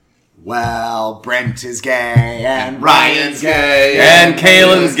Well, Brent is gay, and Ryan's gay, and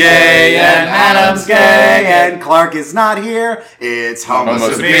Kaylin's gay, and Adam's gay, and Clark is not here. It's Homo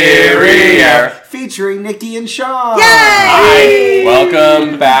Superior, featuring Nikki and Sean. Yay! Hi.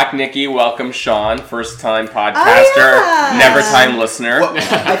 Welcome back, Nikki. Welcome, Sean. First-time podcaster, never-time listener. Well,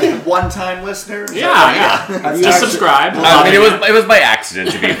 I think one-time listener. Yeah. Just subscribe. I mean, it was by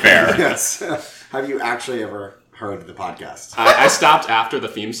accident, to be fair. Yes. Have you actually ever heard the podcast? I stopped after the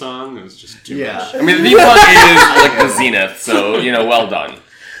theme song. It was just too much. I mean, the theme song is like the zenith, so, well done.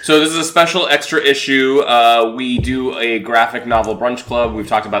 So this is a special extra issue. We do a graphic novel brunch club. We've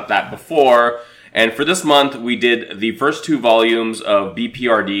talked about that before. And for this month, we did the first 2 volumes of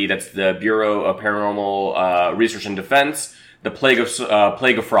BPRD, that's the Bureau of Paranormal Research and Defense, the Plague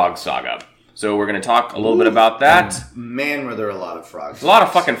of Frogs saga. So we're going to talk a little bit about that. Man, were there a lot of frogs. A lot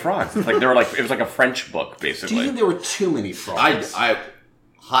of fucking frogs. It's like it was like a French book, basically. Do you think there were too many frogs?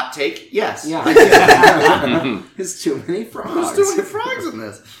 Hot take? Yes. Yeah. There's too many frogs. There's too many frogs in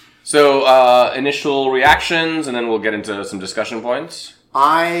this. So, initial reactions, and then we'll get into some discussion points.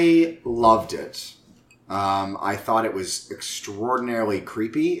 I loved it. I thought it was extraordinarily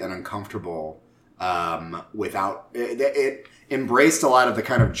creepy and uncomfortable. Without it embraced a lot of the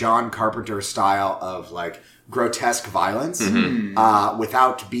kind of John Carpenter style of like grotesque violence,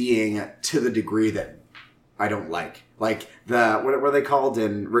 without being to the degree that I don't like. Like what are they called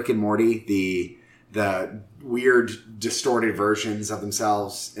in Rick and Morty? The weird distorted versions of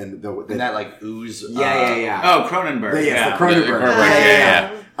themselves and that like ooze. Yeah. Oh, Cronenberg. The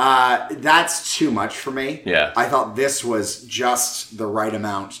Cronenberg. That's too much for me. Yeah. I thought this was just the right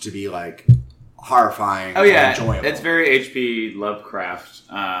amount to be like horrifying. Oh yeah, enjoyable. it's very H.P. Lovecraft,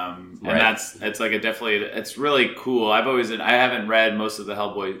 and it's really cool. I haven't read most of the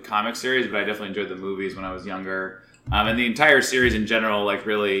Hellboy comic series, but I definitely enjoyed the movies when I was younger, and the entire series in general like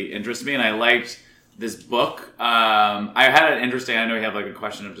really interests me, and I liked this book. I had an interesting. I know we have like a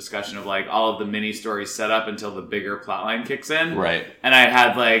question of discussion of like all of the mini stories set up until the bigger plotline kicks in, right? And I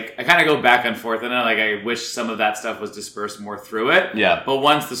had like I kind of go back and forth, and I wish some of that stuff was dispersed more through it. Yeah. But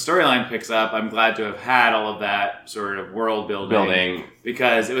once the storyline picks up, I'm glad to have had all of that sort of world building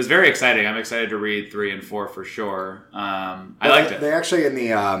because it was very exciting. I'm excited to read 3 and 4 for sure. I liked it. They actually in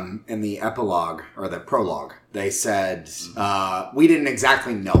the epilogue or the prologue. They said, we didn't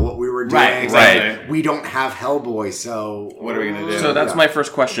exactly know what we were doing. Right, exactly. We don't have Hellboy, so... What are we going to do? So that's my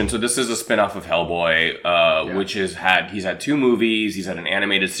first question. So this is a spin-off of Hellboy, which he's had 2 movies, he's had an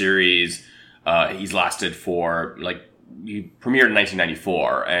animated series, he's lasted for, he premiered in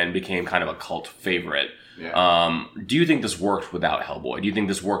 1994 and became kind of a cult favorite. Yeah. Do you think this worked without Hellboy? Do you think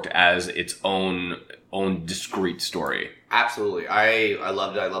this worked as its own discrete story? Absolutely. I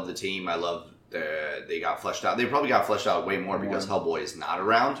loved it. I loved the team. I loved they got fleshed out. They probably got fleshed out way more because Hellboy is not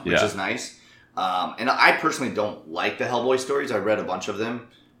around, which is nice. And I personally don't like the Hellboy stories. I read a bunch of them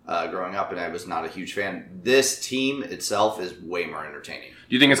growing up, and I was not a huge fan. This team itself is way more entertaining.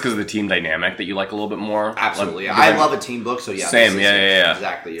 Do you think it's because of the team dynamic that you like a little bit more? Absolutely. I love a team book, so yeah. Same, yeah.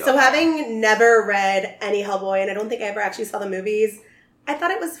 Exactly. So having never read any Hellboy, and I don't think I ever actually saw the movies, I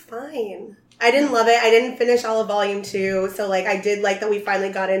thought it was fine. I didn't love it. I didn't finish all of Volume 2, so I did like that we finally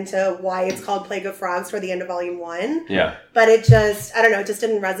got into why it's called Plague of Frogs for the end of Volume 1. Yeah. But it just, I don't know, it just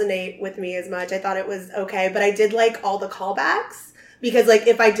didn't resonate with me as much. I thought it was okay, but I did like all the callbacks. Because,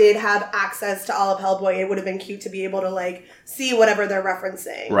 if I did have access to all of Hellboy, it would have been cute to be able to, see whatever they're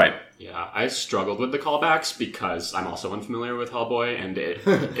referencing. Right. Yeah, I struggled with the callbacks because I'm also unfamiliar with Hellboy, and it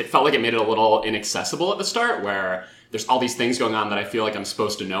felt like it made it a little inaccessible at the start, where there's all these things going on that I feel like I'm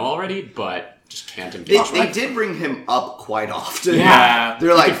supposed to know already, but just can't engage. They did bring him up quite often. Yeah.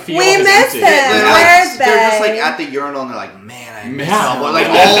 They're like, we missed him. Where's Ben? They're just at the urinal and they're like, man, I miss Hellboy.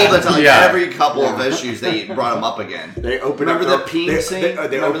 All the time. Every couple of issues they brought him up again. They open Remember up the peeing scene?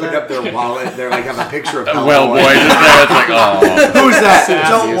 They opened up their wallet. They're have a picture of Hellboy. Well, boy, it's like, oh. Who's that?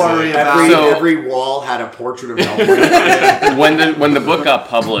 Don't worry about it. Every wall had a portrait of Hellboy. When the book got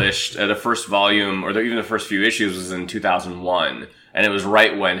published, the first volume, or even the first few issues, was in 2001. And it was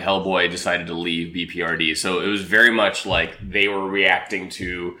right when Hellboy decided to leave BPRD. So it was very much like they were reacting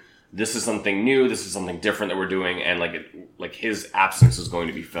to, this is something new, this is something different that we're doing, and like his absence is going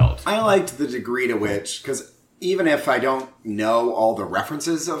to be felt. I liked the degree to which, because even if I don't know all the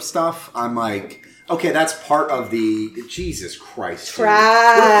references of stuff, I'm like, okay, that's part of the... Jesus Christ.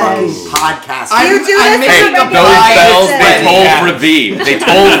 Trash. We're fucking podcasting. I'm Hey, those bells, they toll for thee. They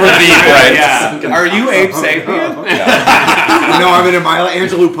toll for thee, Brent. Yeah. Are you Abe Sapien? No, I'm in a Maya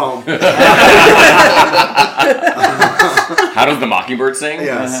Angelou poem. How does the Mockingbird sing?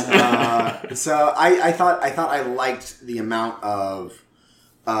 Yes. So I thought I liked the amount of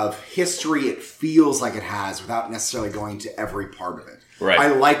history it feels like it has without necessarily going to every part of it. Right. I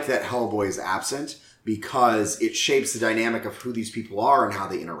like that Hellboy is absent because it shapes the dynamic of who these people are and how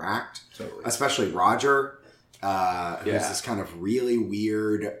they interact. Totally. Especially Roger, who's this kind of really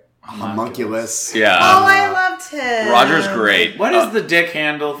weird homunculus. Yeah. Oh, I loved him. Roger's great. What is the dick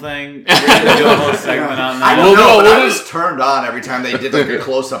handle thing? We're gonna do a whole segment on that. I don't know, but I was turned on every time they did like a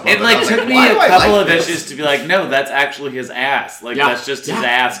close up. It like took me a couple of issues to be like, no, that's actually his ass. Like that's just his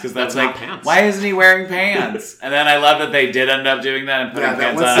ass because that's like, pants. why isn't he wearing pants? And then I love that they did end up doing that and putting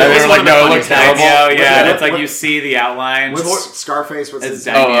pants on. They were like, no, it looks terrible. Yeah, it's like you see the outline. What's Scarface? What's his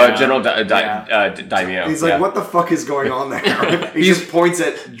name? Daimyo. General Daimyo. He's like, what the fuck is going on there? He just points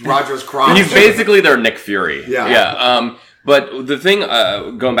at Roger's crotch. He's basically their Nick Fury. Yeah. But the thing,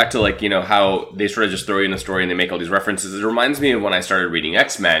 going back to like, how they sort of just throw you in a story and they make all these references, it reminds me of when I started reading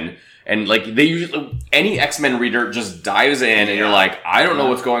X-Men. And like they usually, any X-Men reader just dives in and you're like, I don't know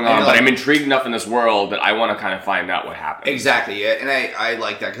what's going on, but I'm intrigued enough in this world that I want to kind of find out what happened. Exactly, yeah. And I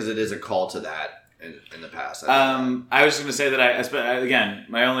like that because it is a call to that in the past. I was just going to say that again,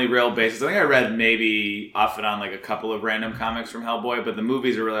 my only real basis, I think I read maybe off and on like a couple of random comics from Hellboy, but the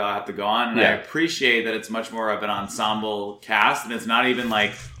movies are really all I have to go on. And I appreciate that it's much more of an ensemble cast and it's not even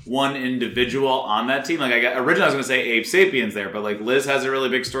like one individual on that team. Like originally I was going to say Abe Sapien's there, but like Liz has a really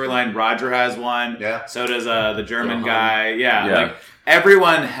big storyline. Roger has one. Yeah. So does the German guy. Yeah. Like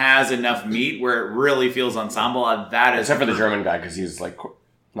everyone has enough meat where it really feels ensemble. That is except for the German guy because he's like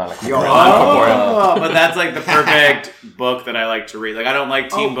not like but that's like the perfect book that I like to read. Like I don't like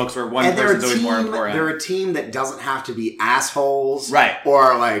team books where one person's always more important. They're a team that doesn't have to be assholes, right?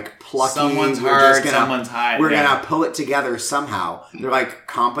 Or like plucky. Someone's hard, someone's high. We're gonna pull it together somehow. They're like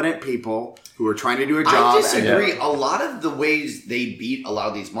competent people who are trying to do a job. I disagree. A lot of the ways they beat a lot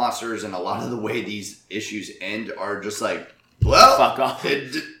of these monsters and a lot of the way these issues end are just like, well, fuck off.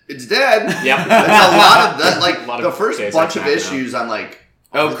 It's dead. Yep. That's a lot of that. Like the first days bunch like of that, issues, I'm like,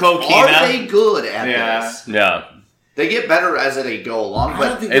 Coquina. are they good at this? Yeah. They get better as they go along,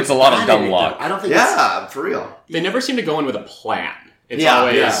 but it's a lot of dumb luck. I don't think. For real. They never seem to go in with a plan. It's Yeah,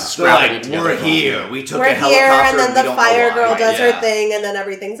 always yeah. scrapping it together. We're here. We took We're a here, helicopter. and then we the don't fire know girl why. does her thing, and then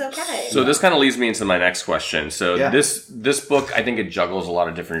everything's okay. So this kind of leads me into my next question. So this book, I think it juggles a lot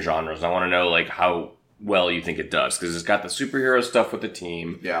of different genres. I want to know like how well you think it does because it's got the superhero stuff with the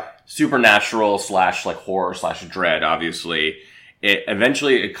team, supernatural / like horror / dread. Obviously,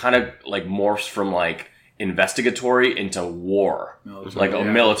 it kind of like morphs from like investigatory into war, like a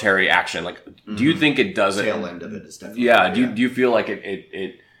military action. Like, do you think it does it? Tail end of it is definitely. Yeah. Do you feel like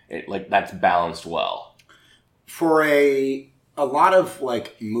it like that's balanced well? For a lot of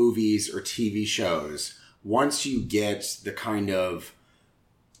like movies or TV shows, once you get the kind of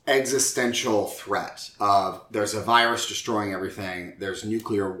existential threat of there's a virus destroying everything, there's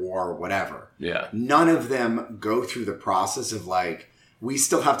nuclear war, whatever. Yeah. None of them go through the process of like, we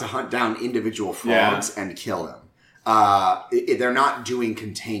still have to hunt down individual frogs and kill them. They're not doing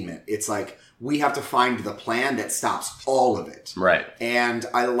containment. It's like, we have to find the plan that stops all of it. Right. And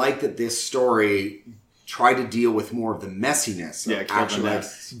I like that this story tried to deal with more of the messiness of actually like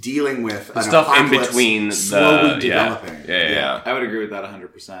dealing with the stuff in between slowly developing. Yeah. I would agree with that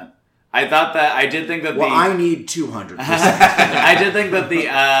 100%. I did think that I need 200%. I did think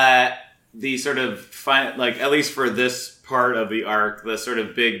that the sort of like at least for this part of the arc, the sort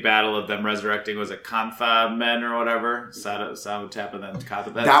of big battle of them resurrecting was it Kantha men or whatever, Savotep and then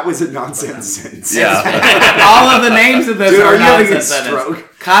Kantha. That was a nonsense sentence. Yeah. All of the names of this are nonsense sentences.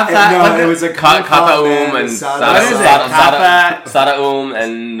 Kantha. No, it was a Kantha and Sada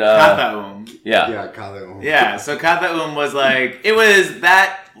and Kantha Yeah, Kantha Yeah, so Kantha was like, it was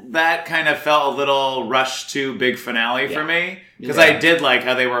that kind of felt a little rushed to big finale for me. Because I did like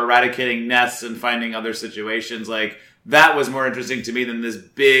how they were eradicating nests and finding other situations. Like, that was more interesting to me than this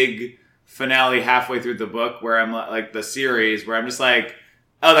big finale halfway through the book where I'm like, the series, where I'm just like,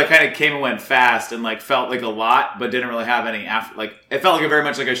 oh, that kind of came and went fast and like felt like a lot, but didn't really have any after. Like, it felt like very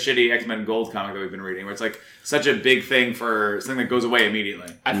much like a shitty X-Men Gold comic that we've been reading, where it's like such a big thing for something that goes away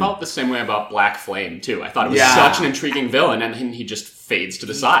immediately. I felt the same way about Black Flame too. I thought it was such an intriguing villain, and then he just fades to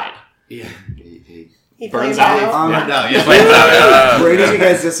the side. Yeah. He burns plays out. Were any of you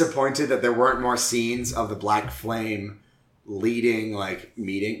guys disappointed that there weren't more scenes of the Black Flame leading like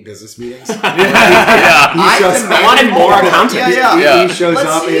business meetings? I wanted more accounting. He shows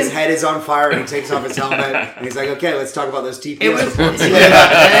up, his head is on fire, and he takes off his helmet, and he's like, "Okay, let's talk about those TPS reports."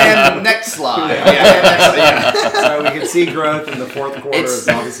 And next slide. Yeah. So we can see growth in the fourth quarter. Is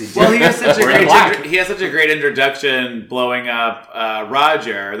obviously Well, he has such a We're in great black. he has such a great introduction blowing up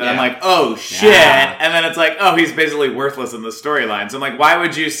Roger that I'm Yeah. like, oh shit, Yeah. and then it's like, oh, he's basically worthless in the storyline. So I'm like, why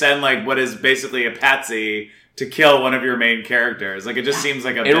would you send like what is basically a patsy to kill one of your main characters? Like, it just seems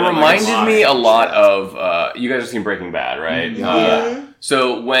like a. It bit of, like, reminded me a lie. lot of you guys have seen Breaking Bad, right? Yeah.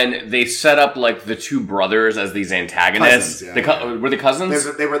 So when they set up like the two brothers as these antagonists, Cousins, yeah. were they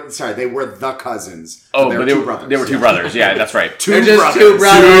cousins? They were the cousins. Oh, they but were they two were brothers. They were two brothers. Yeah, that's right. They're just two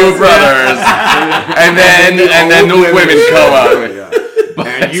brothers. Two brothers, and then the women come out. Yeah.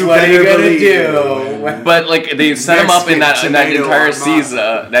 And you What are you better gonna believe do? it. But like they set them up in that Mexican entire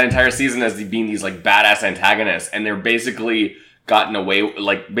tomato season as being these like badass antagonists, and they're basically done away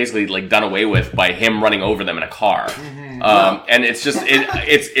with by him running over them in a car. And it's just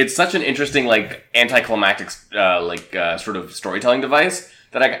it's such an interesting like anticlimactic sort of storytelling device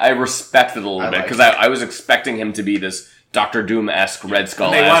that I respect it a little bit because I was expecting him to be this Doctor Doom-esque Red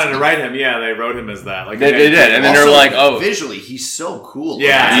Skull. They wanted to write him. Yeah, they wrote him as that. Like They did, and then Also, they're like, "Oh, visually, he's so cool.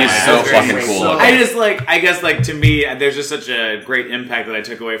 Yeah, he's so that's fucking great. cool." So- looking." I guess to me, there's just such a great impact that I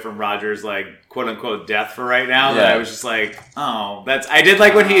took away from Roger's like quote unquote death for right now. That Yeah. I was just like, oh, I did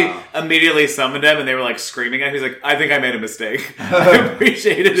like when he immediately summoned him and they were like screaming at him. He's like, I think I made a mistake. I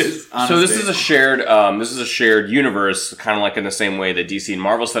appreciated his honesty. So this is a shared universe, kind of like in the same way that DC and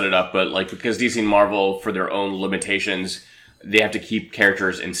Marvel set it up, but like because DC and Marvel, for their own limitations, they have to keep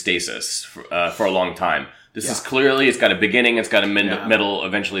characters in stasis for a long time. This is clearly, it's got a beginning, it's got a middle,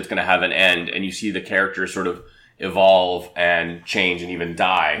 eventually it's going to have an end, and you see the characters sort of evolve and change and even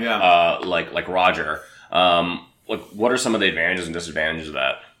die, like Roger. Like, what are some of the advantages and disadvantages of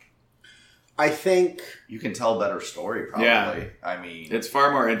that? I think You can tell a better story, probably. Yeah. I mean, It's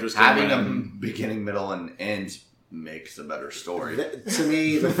far more interesting. having when- a beginning, middle, and end makes a better story. to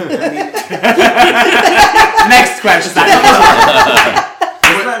me, Next question.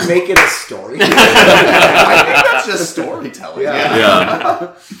 doesn't that make it a story? I think that's just storytelling.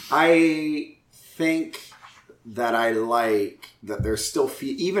 Yeah. I think that I like that there's still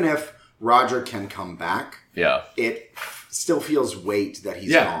even if Roger can come back, Yeah. it still feels weight that he's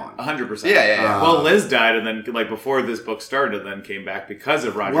Yeah, gone. 100%. Yeah. Well, Liz died, and then like before this book started, and then came back because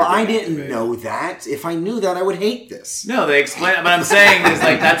of Roger. Well, I being didn't activated. know that. If I knew that, I would hate this. No, they explain. But I'm saying is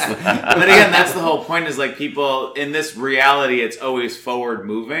like that's. But again, that's the whole point. Is like people in this reality, it's always forward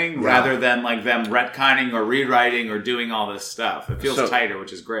moving rather than like them retconning or rewriting or doing all this stuff. It feels tighter,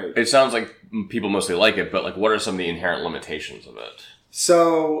 which is great. It sounds like people mostly like it, but like, what are some of the inherent limitations of it?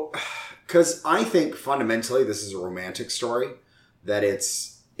 So, because I think fundamentally this is a romantic story, that it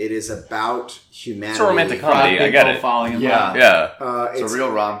is about humanity. It's a romantic comedy. I get it. Falling in Yeah. love. Yeah. It's a real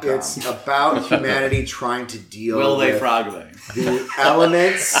rom-com. It's about humanity trying to deal Will they with frog they? the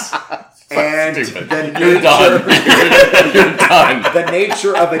elements and the You're done. nature, You're done. the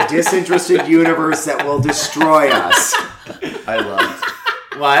nature of a disinterested universe that will destroy us. I loved.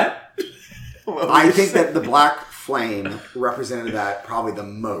 What? I think that the Black Flame represented that probably the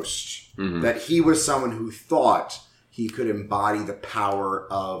most. That he was someone who thought he could embody the power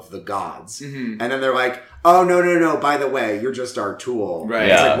of the gods. And then they're like, oh, no, by the way, you're just our tool. Right.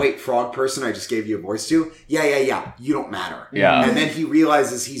 It's Yeah. like, wait, frog person I just gave you a voice to? Yeah, you don't matter. Yeah. And then he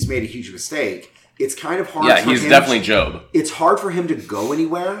realizes he's made a huge mistake. It's kind of hard Yeah, for he's him definitely Job. It's hard for him to go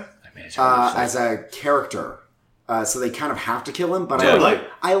anywhere It's as a character. So they kind of have to kill him, but Yeah.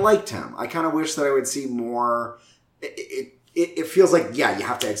 I liked him. I kind of wish that I would see more. It feels like, yeah, you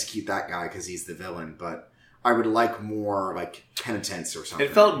have to execute that guy because he's the villain, but I would like more like penitence or something.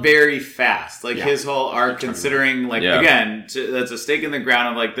 It felt very fast. Like Yeah. his whole arc, considering like again, that's a stake in the ground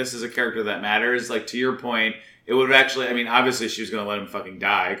of like this is a character that matters. Like to your point, it would actually. I mean, obviously she was going to let him fucking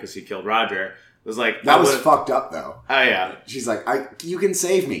die because he killed Roger. It was like that was fucked up though. Oh yeah, She's like, you can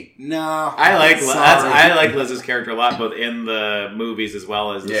save me. No, I like sorry. I like Liz's character a lot, both in the movies as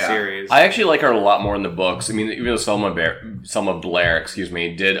well as the series. I actually like her a lot more in the books. I mean, even though Selma Blair,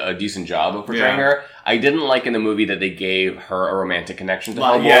 did a decent job of portraying her, I didn't like in the movie that they gave her a romantic connection to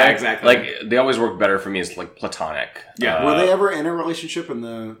Hellboy. Yeah, exactly. Like they always work better for me as like platonic. Yeah. Were they ever in a relationship in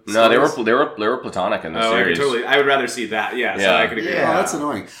the? No, they stories? were platonic in the I series. would rather see that. Yeah, so Yeah. I could agree. Yeah. Oh, that's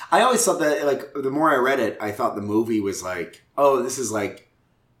annoying. I always thought that, like, the more I read it, I thought the movie was like, oh, this is like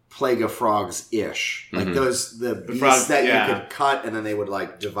Plague of Frogs-ish. Like the beasts frogs, that yeah. you could cut and then they would,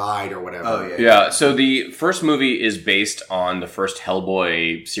 like, divide or whatever. Oh, yeah. Yeah, so the first movie is based on the first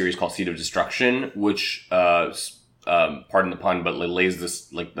Hellboy series called Seed of Destruction, which, pardon the pun, but lays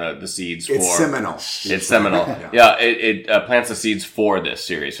this like the seeds for. It's seminal. It's seminal. Yeah, it plants the seeds for this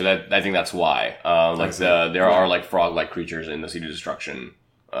series, so that I think that's why. There are like frog-like creatures in the Seed of Destruction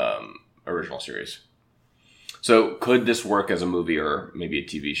original series. So could this work as a movie or maybe a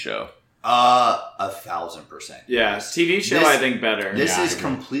TV show? 1,000%. Yeah, TV show This- I think better. This Yeah, is I agree.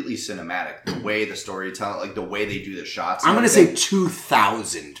 completely cinematic. The way the storytelling, like the way they do the shots. I'm and going to say everything.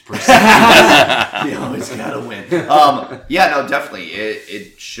 2,000%. You always gotta win. Yeah, no, definitely.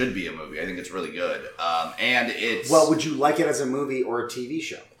 It should be a movie. I think it's really good. And it's Well, would you like it as a movie or a TV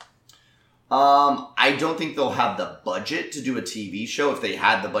show? I don't think they'll have the budget to do a TV show. If they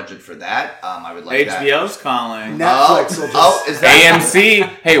had the budget for that, I would like that. HBO's calling. Netflix will just... is that AMC,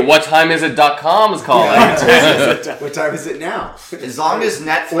 hey, whatimeisit.com is calling. What time is it now? as long as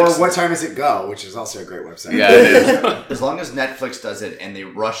Netflix Or what time does it go, which is also a great website. Yeah, it is. as long as Netflix does it and they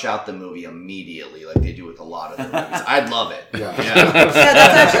rush out the movie immediately, like they do with a lot of their movies, I'd love it. Yeah. Yeah, that's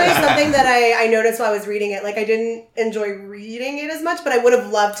actually something that I noticed while I was reading it. Like, I didn't enjoy reading it as much, but I would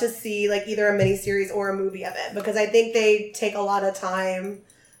have loved to see, like, either a miniseries or a movie of it, because I think they take a lot of time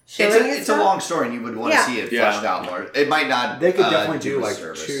showing you It's a stuff. long story, and you would want to Yeah. see it Yeah. fleshed out more. It might not. They could definitely do a like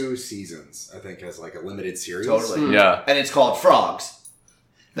service. 2 seasons, I think, as like a limited series. Totally. Yeah. And it's called Frogs.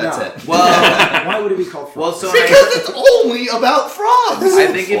 That's No. it. Well, Why would it be called well, Frogs? so Because it's only about frogs. I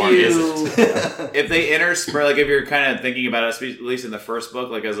think Or if they intersper, like if you're kind of thinking about it, at least in the first book,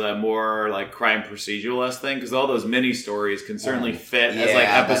 like as a more like crime proceduralist thing, because all those mini stories can certainly fit as like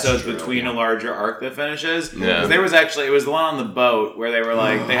Yeah, that's episodes true, between yeah. a larger arc that finishes. Yeah. 'Cause there was actually, it was the one on the boat where they were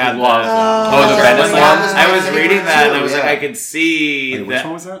like, they had love Oh, the I Venice was one? I was reading that and I was Yeah. like, I could see Wait, which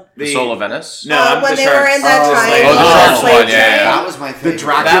one was that? The Soul of Venice? No, I'm when the they sharks. were in that Oh, triangle. oh, the sharks slave one, yeah, trade. yeah. That was my favorite. The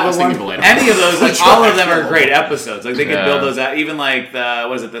Dracula That was one? thinking Blade. Any of those, like all of them are great episodes. Like they could Yeah. build those out. Even like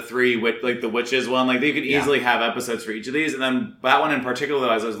the the 3 like the witches one. Like they could easily have episodes for each of these. And then that one in particular,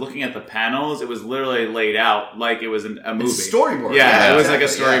 though, as I was looking at the panels, it was literally laid out like it was a movie. It's storyboard. Yeah, it was like a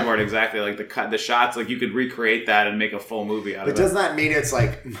exactly, yeah. storyboard exactly. Like the shots, like you could recreate that and make a full movie out But of it. doesn't that mean it's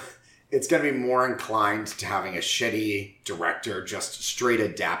like it's going to be more inclined to having a shitty director just straight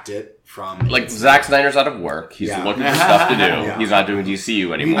adapt it from Like, Zack Snyder's out of work. He's Yeah. looking for stuff to do. Yeah. He's not doing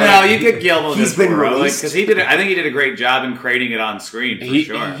DCU anymore. No, you could Guillermo He's del been Toro, like released. because he did. I think he did a great job in creating it on screen for He,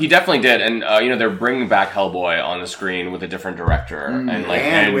 sure. he definitely did, and they're bringing back Hellboy on the screen with a different director, and like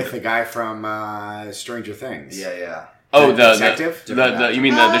and with the guy from Stranger Things. Yeah. oh the Detective? the you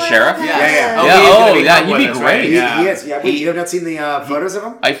mean the sheriff? Oh, Yeah. Yeah. Oh, Yeah, he's gonna oh, be yeah, Hellboy, he'd be that's great. right, He, yeah. he is. Yeah, wait, you have not seen the photos of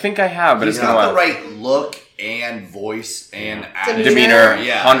him? I think I have, but He's it's been a got the while. right look and voice and attitude. Demeanor,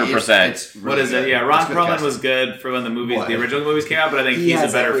 Yeah, 100%. it's What really is it? good. Yeah, Ron It's good Perlman casting. was good for when the What? original movies came out, but I think He he's a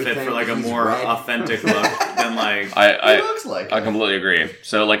has better fit everything. for like a He's more red. authentic look than like. He I looks like I it. completely agree.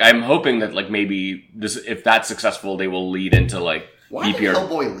 So like I'm hoping that like maybe this if that's successful, they will lead into like Why did deeper.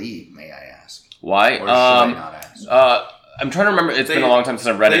 Hellboy leave, may I ask? Why? Or should I not ask? I'm trying to remember. It's been They- a long time since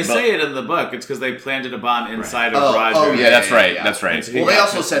I've read They it. But say it in the book. It's because they planted a bomb inside of Oh, Roger. oh, yeah, that's right. yeah. That's right. So Well, he they got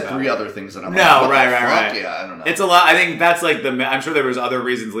also pissed said about 3 it. other things that I'm No, like, what the right. fuck? Yeah, I don't know. It's a lot. I think that's like I'm sure there was other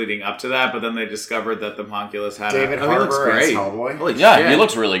reasons leading up to that, but then they discovered that the homunculus had David a. Oh, he looks Harbour as great. Hellboy. Holy Yeah, shit. he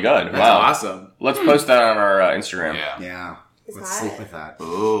looks really good. That's wow. awesome. Let's post that on our Instagram. Yeah. It's Let's hot. sleep with that.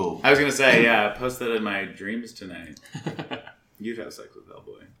 Ooh. I was gonna say, yeah, post that in my dreams tonight. You'd have sex with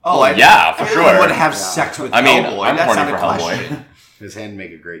Hellboy. Oh, Yeah, for Everyone sure. would have sex with I mean, Hellboy. I'm That's horny not a for Hellboy. question. His hand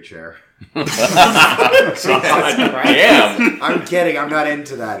make a great chair. Damn. I'm kidding. I'm not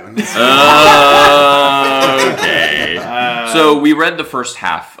into that. Okay. So we read the first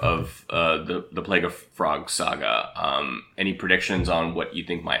half of the Plague of Frogs saga. Any predictions on what you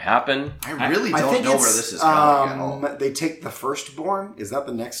think might happen? I really I don't think know it's, where this is going at all. They take the firstborn. Is that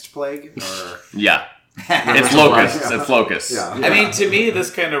the next plague? Or Yeah. It's locusts. Yeah. It's locusts. Yeah. I mean, to me, this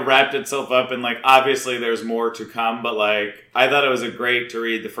kind of wrapped itself up in, like, obviously there's more to come, but, like, I thought it was great to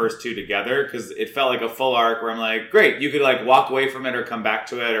read the first 2 together, because it felt like a full arc where I'm like, great, you could, like, walk away from it or come back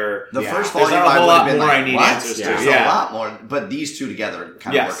to it, or... The first There's volume, not a whole I would lot have been more like, I need what? answers to. There's Yeah. a lot more, but these 2 together kind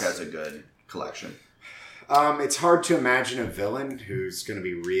of Yes. work as a good collection. it's hard to imagine a villain who's going to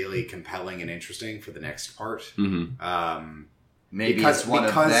be really compelling and interesting for the next part. Mm-hmm. Maybe it's one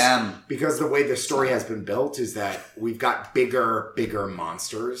of them. Because the way the story has been built is that we've got bigger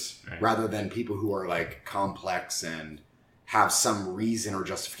monsters rather than people who are like complex and have some reason or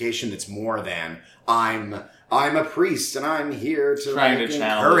justification that's more than I'm a priest and I'm here to Trying like, to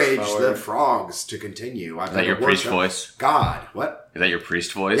channel this encourage forward. the frogs to continue. Is that your priest voice? God, what? Is that your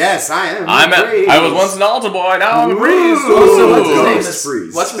priest voice? Yes, I am. I was once an altar boy, now I'm a priest. Ooh. What's his name? Ghost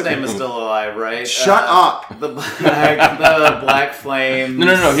priest. What's his name is still alive, right? Shut up. The Black Flame.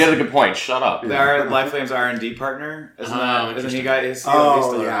 No. He has a good point. Shut up. The Black Flame's R&D partner. Isn't he guy? He's Oh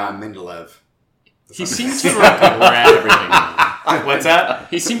still yeah, around. Mendeleev. He seems to regret everything. What's that?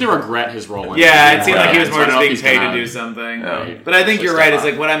 He seemed to regret his role in it. Yeah, it seemed like he was So more I don't just know if being he's paid to gonna- do something. Right. But I think you're Just right. step It's up.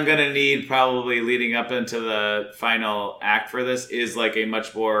 like what I'm going to need probably leading up into the final act for this is like a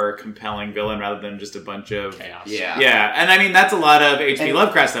much more compelling villain rather than just a bunch of Chaos. Yeah, and I mean that's a lot of H.P. And-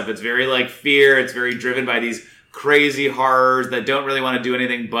 Lovecraft stuff. It's very like fear. It's very driven by these crazy horrors that don't really want to do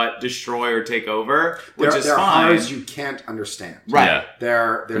anything but destroy or take over, which is they're fine. horrors you can't understand. Right. Yeah.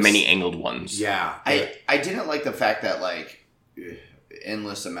 They're The many angled ones. Yeah. I didn't like the fact that like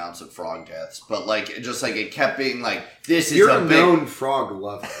endless amounts of frog deaths, but like just like it kept being like this is You're a a big known frog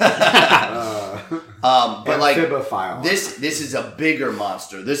lover. but like Amphibophile. this is a bigger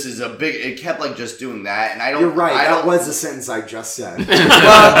monster. This is a big. It kept like just doing that, and I don't. You're right. I That don't, was the sentence I just said.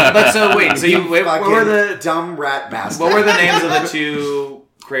 Well, but so wait, so you what Fucking were the dumb rat bastard? what were the names of the two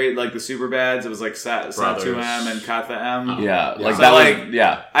like the super bads? It was like Satu Brothers. M and Katha M. Yeah, like So, that like, was,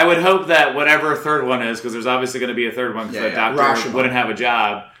 yeah. I would hope that whatever third one is, because there's obviously going to be a third one because Yeah, the yeah. doctor Rashomon. wouldn't have a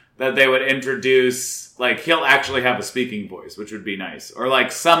job, that they would introduce, like, he'll actually have a speaking voice, which would be nice. Or,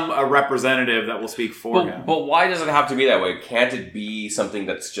 like, a representative that will speak for him. But why does it have to be that way? Can't it be something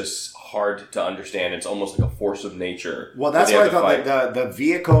that's just hard to understand? It's almost like a force of nature. Well, that's that why I they have to thought fight. that the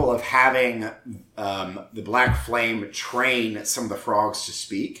vehicle of having the Black Flame train some of the frogs to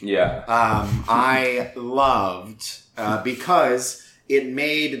speak, Yeah. I loved because it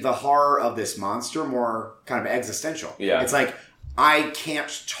made the horror of this monster more kind of existential. Yeah. It's like, I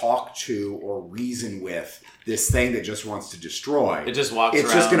can't talk to or reason with this thing that just wants to destroy. It just walks It's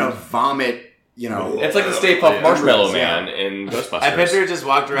around. just going to vomit, you know. It's like the Stay Puft Marshmallow Yeah. Man in Ghostbusters. I picture it just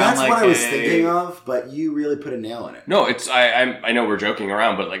walked around That's like what I was a- thinking of, but you really put a nail in it. No, it's I know we're joking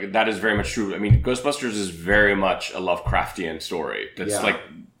around, but like that is very much true. I mean, Ghostbusters is very much a Lovecraftian story that's Yeah. like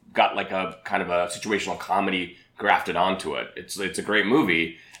got like a kind of a situational comedy grafted onto it. It's a great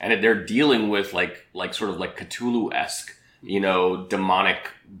movie, and they're dealing with like sort of like Cthulhu-esque, demonic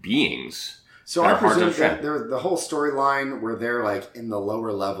beings. So that I are hard to presume that understand. the whole storyline where they're like in the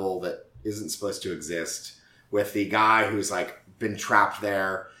lower level that isn't supposed to exist, with the guy who's like been trapped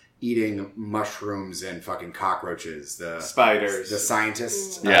there eating mushrooms and fucking cockroaches, the Spiders. the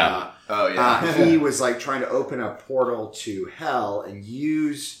scientist. Yeah. Oh yeah. He was like trying to open a portal to hell and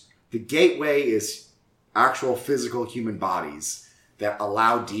use the gateway is actual physical human bodies that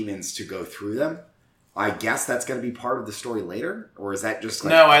allow demons to go through them. I guess that's going to be part of the story later, or is that just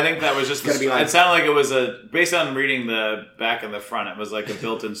like No, I think that was just. It's gonna be like- it sounded like it was based on reading the back and the front. It was like a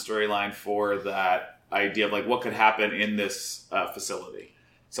built-in storyline for that idea of like what could happen in this facility.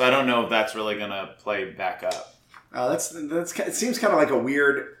 So I don't know if that's really going to play back up. that's it seems kind of like a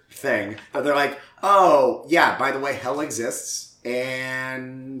weird thing that they're like, oh yeah, by the way, hell exists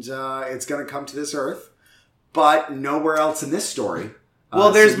and it's going to come to this earth, but nowhere else in this story. Well,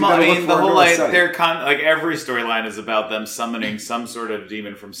 So there's you gotta look the for whole another like study. like every storyline is about them summoning some sort of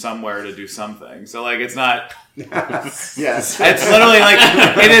demon from somewhere to do something. So like it's not. yes. It's literally like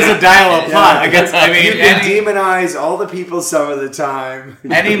it is a dialogue plot. I guess I mean You can any demonize all the people some of the time.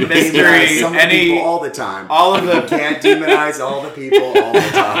 Any You can mystery, demonize some of the any- people all the time. all of You the can't demonize all the people all the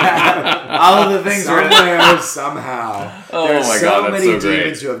time. all of the things where Somewhere, somehow. Oh There's my so God, that's many so great.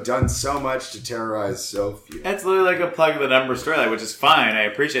 demons who have done so much to terrorize so few. That's literally like a plug of the number storyline, which is fine. I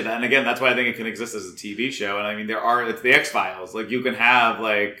appreciate that. And again, that's why I think it can exist as a TV show. And I mean, it's the X-Files. Like, you can have,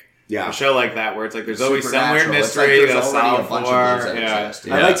 like, Yeah. a show like that where it's like there's always some weird Supernatural. It's like mystery you there's gotta already solve a bunch for. of those that Yeah. exist.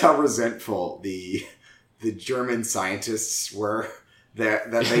 Yeah. I liked how resentful the German scientists were.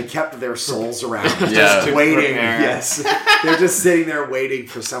 That they kept their souls around, Yeah. just To waiting. prepare. Yes, they're just sitting there waiting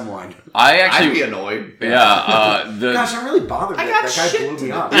for someone. I I'd be actually, annoyed. Gosh, I'm really bothered I that got that guy shit blew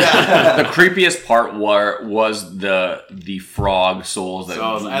me up. the creepiest part was the frog souls that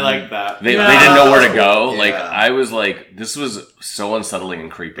So I like that. they Yeah. didn't know where to go. Yeah. Like I was like, this was so unsettling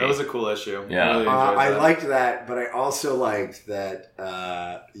and creepy. That was a cool issue. Yeah. I really enjoyed I that. liked that, but I also liked that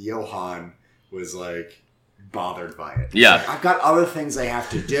Johan was like bothered by it. Yeah. I've got other things I have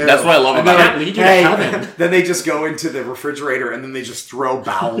to do. That's what I love And about they're it. like, Lead you to heaven. Then they just go into the refrigerator and then they just throw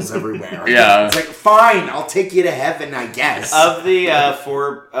bowels everywhere. Yeah. It's like, fine, I'll take you to heaven, I guess. Of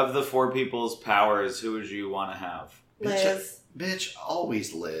the four people's powers, who would you want to have? Liz. Bitch,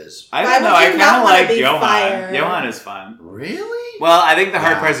 always Liz. I Why don't know. would I you kind not of wanna like be Johan. fire? Johan is fun. Really? Well, I think the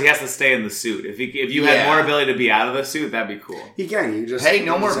hard Yeah. part is he has to stay in the suit. If you had Yeah. more ability to be out of the suit, that'd be cool. Again, you just Hey,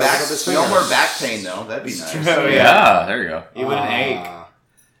 no more just back, open up his no finger. more back pain though. That'd be nice. Oh, yeah, there you go. You wouldn't ache.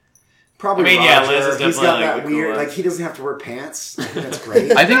 Probably. I mean, Roger. yeah, Liz is He's got definitely, that like, the weird. coolest. Like he doesn't have to wear pants. I think that's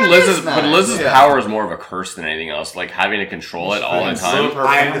great. I think Liz's nice. Yeah. power is more of a curse than anything else. Like having to control it all the time. Her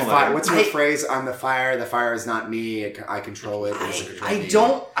I am the family. fire. What's your phrase? I'm the fire. The fire is not me. I control it. It doesn't control me.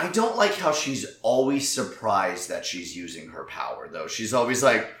 I don't like how she's always surprised that she's using her power though. She's always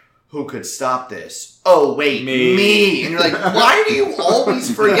like, who could stop this? Oh wait, me. And you're like, why do you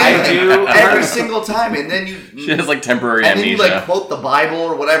always forget I do. every single time? And then She has like temporary and then you amnesia. like quote the Bible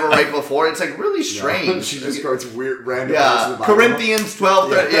or whatever right before. It's like really strange. She just quotes weird random parts of Yeah, the Bible. Corinthians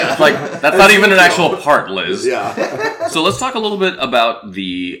 12. Yeah. Like that's not even an actual part, Liz. Yeah. So let's talk a little bit about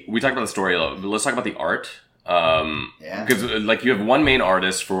we talked about the story, but let's talk about the art. Yeah. Because like you have one main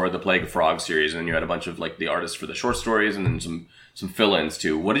artist for the Plague of Frogs series, and then you had a bunch of like the artists for the short stories, and then some fill-ins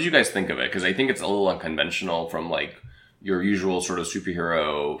too. What did you guys think of it? Because I think it's a little unconventional from like your usual sort of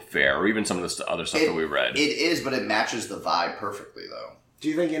superhero fare, or even some of the other stuff that we read. It is, but it matches the vibe perfectly though. Do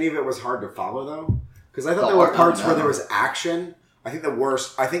you think any of it was hard to follow though? Because I thought The there were art, parts no. where there was action. I think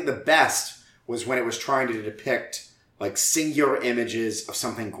the best was when it was trying to depict like singular images of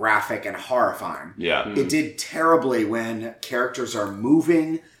something graphic and horrifying. Yeah. It did terribly when characters are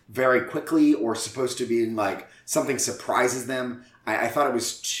moving very quickly or supposed to be like something surprises them. I thought it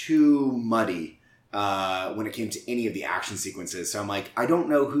was too muddy when it came to any of the action sequences. So I'm like, I don't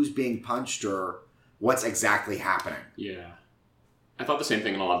know who's being punched or what's exactly happening. Yeah. I thought the same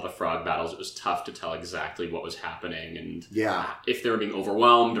thing in a lot of the frog battles. It was tough to tell exactly what was happening and if they were being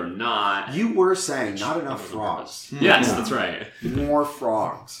overwhelmed or not. You were saying not enough frogs. Yes, that's right. More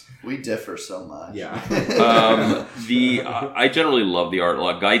frogs. We differ so much. Yeah. I generally love the art a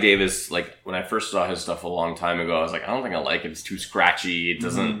lot. Guy Davis, like when I first saw his stuff a long time ago, I was like, I don't think I like it. It's too scratchy. It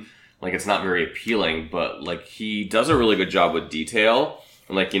doesn't like it's not very appealing. But like he does a really good job with detail.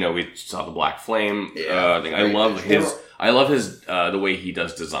 And like we saw the Black Flame thing. I love his the way he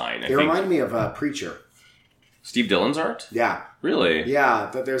does design. They remind me of Preacher. Steve Dillon's art. Yeah. Really? Yeah.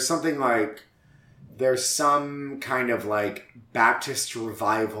 That there's something like there's some kind of like Baptist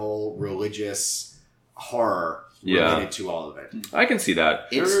revival religious horror related to all of it. I can see that.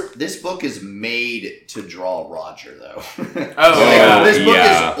 This book is made to draw Roger, though. Oh, This book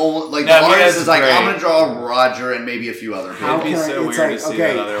is old. Like, No, the he artist is is like, great. I'm going to draw Roger and maybe a few other people. It'd be so it's weird like, to see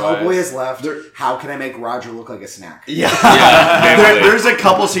okay, that otherwise. Hellboy has left. How can I make Roger look like a snack? Yeah. Yeah. There's a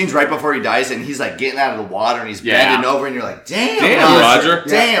couple scenes right before he dies, and he's like getting out of the water, and he's bending over, and you're like, damn, Roger.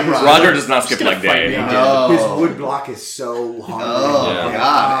 Damn, Roger. Roger does not skip leg day. No. His wood block is so hard. Oh, Yeah.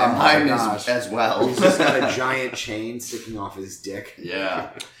 God. And Oh, my mine gosh. is as well. He's just got a giant chain sticking off his dick.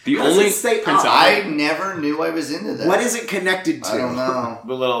 Yeah. The How does only it stay Prince up? I never knew I was into that. What is it connected to? I don't know.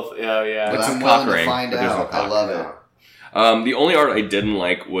 The little, yeah. But It's I'm a willing cock to ring, find but there's no out. I cock. love it. the only art I didn't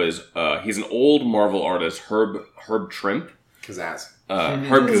like was he's an old Marvel artist, Herb Trimp. Kazaz.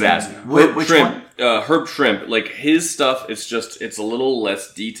 Herb Kazaz. Which Trimp. Herb Trimp. Like his stuff, it's a little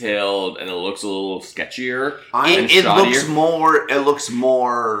less detailed and it looks a little sketchier. and It shoddier. looks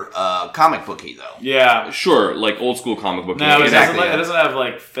more comic booky though. Yeah. Sure, like old school comic book. No, Exactly, it doesn't have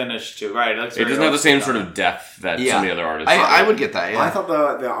like finish to it. Right. It doesn't have the same sort of depth that some of the other artists. I would get that. Yeah. I thought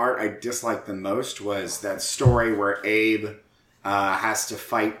the art I disliked the most was that story where Abe has to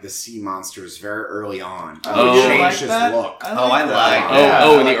fight the sea monsters very early on. Oh, It you changed like his that? look. I like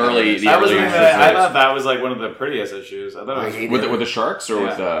that. in the early That was early one issues. I thought that was like one of the prettiest issues. I thought it was with the sharks or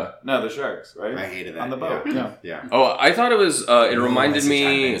with no, the sharks, right? I hated that. On the boat. Yeah. Yeah. Oh, I thought it was. It reminded message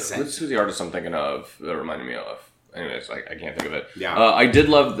me. I've been sent. Who's the artist I'm thinking of? That reminded me of. Anyways, I can't think of it. Yeah. I did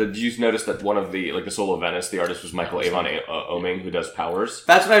love the. Did you notice that one of the the Soul of Venice, the artist was Michael Avon Oming, who does Powers.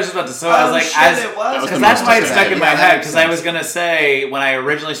 That's what I was just about to say. I was like, it was. because that's why it stuck in my that head. makes Because I sense. was gonna say when I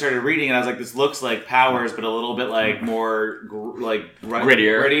originally started reading it, I was like, this looks like Powers, but a little bit like more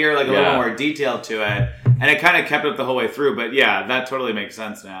grittier, like a little more detailed to it, and it kind of kept it the whole way through. But yeah, that totally makes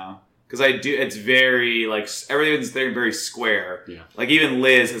sense now. Because it's very, like, everything's very, very square. Yeah. Like, even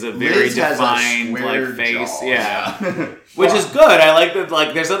Liz has a very Liz has a defined, like, square face. jaw. Yeah. Which is good. I like that,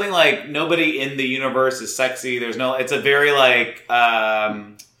 like, there's something like, nobody in the universe is sexy. It's a very, like,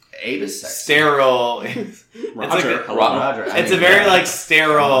 Abe is sexy. sterile. Roger. Roger. It's a very, like,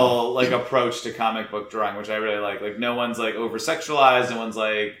 sterile, like, approach to comic book drawing, which I really like. Like, no one's, like, over-sexualized. No one's,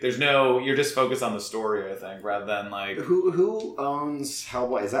 like, you're just focused on the story, I think, rather than, like... Who owns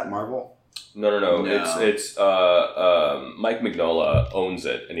Hellboy? Is that Marvel? No. It's Mike Mignola owns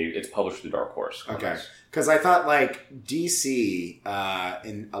it, and it's published through Dark Horse. Okay. Because I thought, like, DC,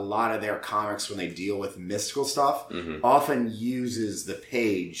 in a lot of their comics, when they deal with mystical stuff, often uses the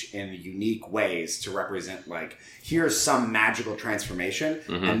page in unique ways to represent, like, here's some magical transformation,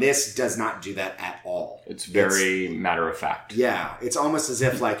 and this does not do that at all. It's very matter of fact. Yeah. It's almost as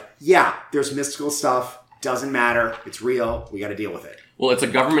if, like, yeah, there's mystical stuff, doesn't matter, it's real, we got to deal with it. Well, it's a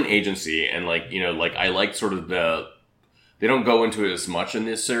government agency, and, like, you know, like, I like sort of they don't go into it as much in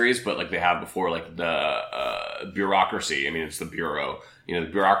this series, but like they have before, like the bureaucracy. I mean, it's the bureau. You know,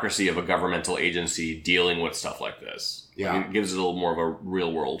 the bureaucracy of a governmental agency dealing with stuff like this. Yeah. Like, it gives it a little more of a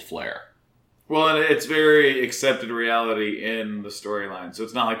real world flair. Well, and it's very accepted reality in the storyline. So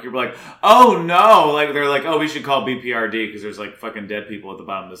it's not like you're like, oh no! Like, they're like, oh, we should call BPRD because there's like fucking dead people at the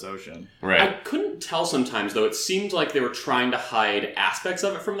bottom of this ocean. Right. I couldn't tell sometimes, though. It seemed like they were trying to hide aspects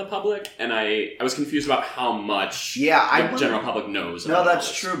of it from the public, and I was confused about how much the general public knows. No,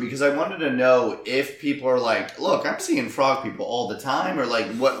 that's true, because I wanted to know if people are like, look, I'm seeing frog people all the time, or like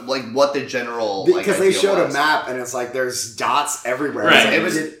what the general Because they idea showed was. a map, and it's like there's dots everywhere. Right.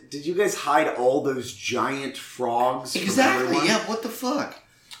 It's like, did you guys hide all those giant frogs? from Exactly. everyone? Yeah. What the fuck?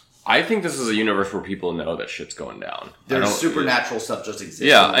 I think this is a universe where people know that shit's going down. There's supernatural stuff just exists.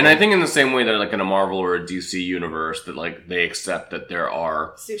 Yeah, and I think in the same way that like in a Marvel or a DC universe, that like they accept that there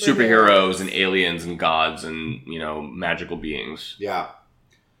are superheroes and aliens and gods and, you know, magical beings. Yeah.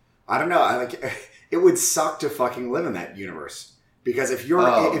 I don't know. It would suck to fucking live in that universe, because if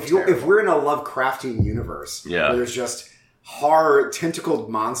we're in a Lovecraftian universe, where there's just hard tentacled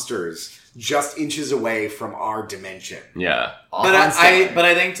monsters just inches away from our dimension. Yeah. But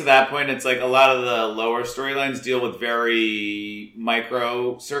I think to that point, it's like a lot of the lower storylines deal with very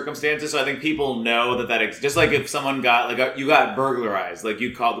micro circumstances. So I think people know that exists. Just like if someone got you got burglarized, like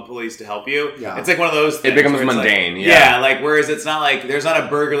you called the police to help you. Yeah. It's like one of those things. It becomes where it's mundane. Like, yeah. Like whereas it's not like there's not a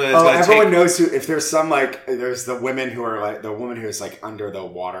burglar that's gonna everyone knows who. If there's some like there's the women who are like the woman who's like under the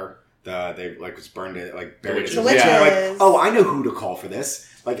water. They like was burned in, like buried. The witches. Like, oh, I know who to call for this.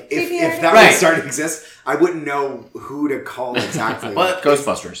 Like if that was starting to exist, I wouldn't know who to call exactly. But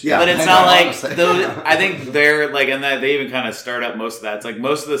Ghostbusters. Yeah, but it's not like I think they're like, and that they even kind of start up most of that. It's like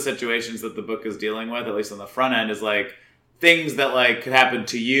most of the situations that the book is dealing with, at least on the front end, is like things that like could happen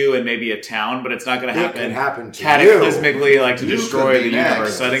to you and maybe a town, but it's not going to happen. It can happen to cataclysmically, you. like to You destroy could the be universe.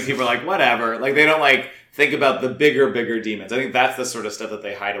 next. So I think people are like, whatever. Like they don't like think about the bigger demons. I think that's the sort of stuff that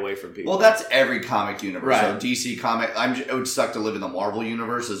they hide away from people. Well, that's every comic universe. Right. So DC comic, it would suck to live in the Marvel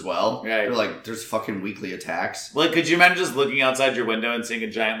universe as well. Right. They're like, there's fucking weekly attacks. Like, could you imagine just looking outside your window and seeing a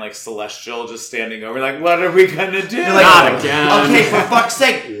giant, like, celestial just standing over? Like, what are we gonna do? You're like, Not again. Okay, for fuck's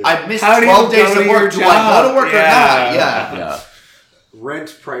sake, I've missed How do you 12 days go of to work. your Do I go to work job? or not? Yeah. Yeah.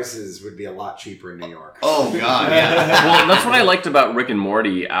 Rent prices would be a lot cheaper in New York. Oh, God, yeah. Well, that's what I liked about Rick and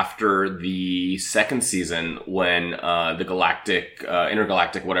Morty after the second season, when the galactic,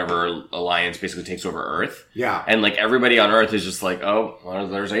 intergalactic, whatever alliance basically takes over Earth. Yeah. And like everybody on Earth is just like, oh, well,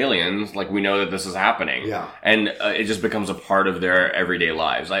 there's aliens. Like we know that this is happening. Yeah. And it just becomes a part of their everyday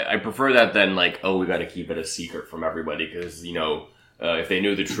lives. I prefer that than like, oh, we got to keep it a secret from everybody because, you know, if they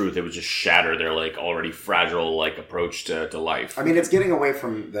knew the truth, it would just shatter their like already fragile like approach to life. I mean, it's getting away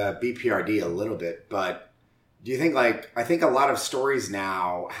from the BPRD a little bit, but do you think I think a lot of stories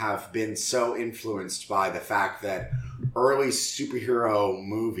now have been so influenced by the fact that early superhero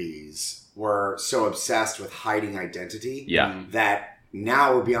movies were so obsessed with hiding identity that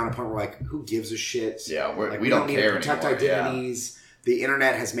now we're beyond a point where like, who gives a shit? Yeah, we don't need care to protect anymore, identities. The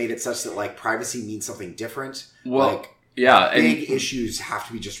internet has made it such that like privacy means something different. Well, yeah, big issues have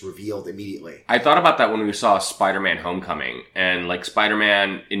to be just revealed immediately. I thought about that when we saw Spider-Man Homecoming, and like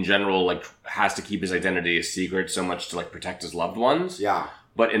Spider-Man in general like has to keep his identity a secret so much to like protect his loved ones. Yeah.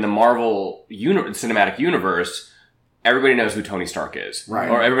 But in the Marvel cinematic universe, everybody knows who Tony Stark is. Right.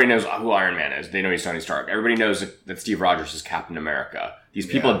 Or everybody knows who Iron Man is. They know he's Tony Stark. Everybody knows that Steve Rogers is Captain America. These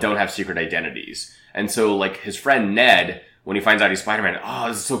people don't have secret identities. And so like his friend Ned, when he finds out he's Spider-Man, oh,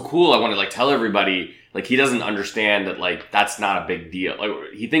 this is so cool. I want to like tell everybody. Like, he doesn't understand that, like, that's not a big deal.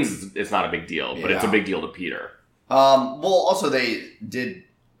 Like, he thinks it's not a big deal, but it's a big deal to Peter. Well, also, they did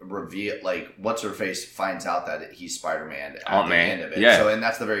reveal, like, What's-Her-Face finds out that he's Spider-Man at the end of it. Yeah. So, and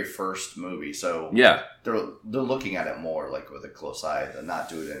that's the very first movie. So, yeah, they're looking at it more, like, with a close eye and not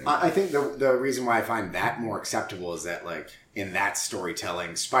do it anymore. I think the reason why I find that more acceptable is that, like, in that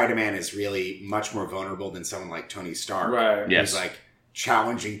storytelling, Spider-Man is really much more vulnerable than someone like Tony Stark. Right. Yes. Who's, like,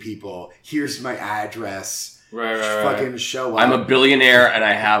 challenging people. Here's my address. Right. fucking show up. I'm a billionaire and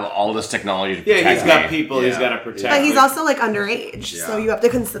I have all this technology to protect He's got me. people he's got to protect. But he's also like underage, so you have to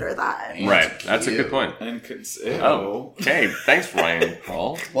consider that. Right, that's a good point. And Oh, okay. Thanks, Ryan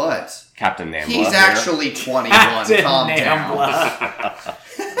Paul. What? Captain Nambla. He's here. actually 21. Captain Calm down. Nambla.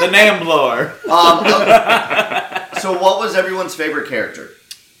 The Nambler. So what was everyone's favorite character?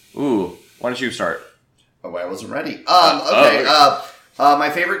 Ooh, why don't you start? Oh, I wasn't ready. Okay. My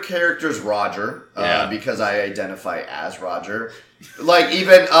favorite character is Roger, because I identify as Roger. Like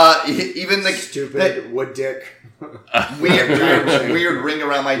even the stupid wood dick. weird ring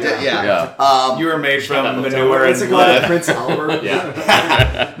around my dick. Yeah. You were made from manure and It's like blood. Prince Albert.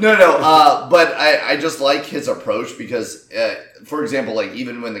 Yeah. No. But I just like his approach because, for example, like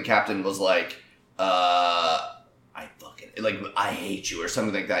even when the captain was like, I hate you or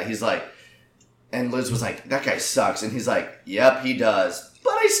something like that. He's like, and Liz was like, that guy sucks, and he's like, yep, he does,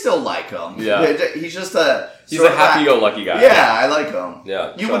 but I still like him. Yeah. He's just He's a happy-go-lucky guy. Yeah, I like him.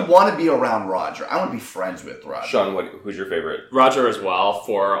 Yeah. You Sean. would want to be around Roger. I want to be friends with Roger. Sean, who's your favorite? Roger as well,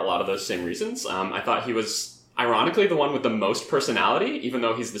 for a lot of those same reasons. I thought he was, ironically, the one with the most personality, even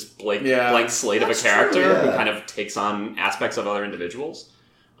though he's this blank slate of a character who kind of takes on aspects of other individuals.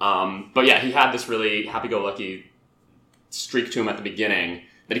 But yeah, he had this really happy-go-lucky streak to him at the beginning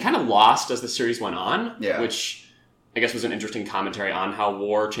that he kind of lost as the series went on, which I guess was an interesting commentary on how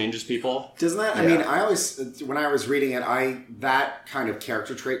war changes people. Doesn't that? I mean, I always, when I was reading it, that kind of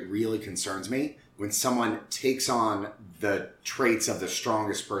character trait really concerns me when someone takes on the traits of the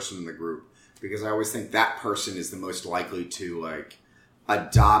strongest person in the group, because I always think that person is the most likely to like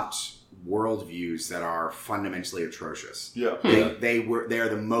adopt worldviews that are fundamentally atrocious. Yeah, they are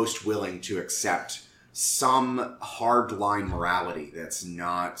the most willing to accept some hardline morality that's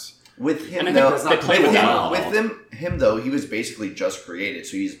not. With him, And I though, think they play with that well. him though, he was basically just created,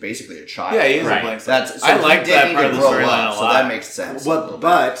 so he's basically a child. Yeah, he is Right. a blank slate. That's so I he like did that need part to of the grow storyline up, a so lot. that makes sense.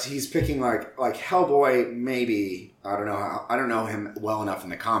 But he's picking like Hellboy. Maybe I don't know him well enough in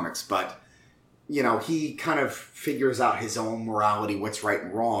the comics, but you know he kind of figures out his own morality, what's right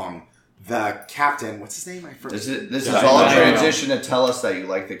and wrong. The captain, what's his name? I forget. This is all a transition to tell us that you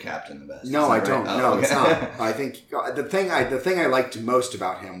like the captain the best. No, Is I that don't. right? No, Oh, it's okay. not. I think the thing I liked most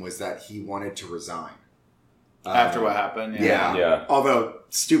about him was that he wanted to resign After what happened. Yeah. Although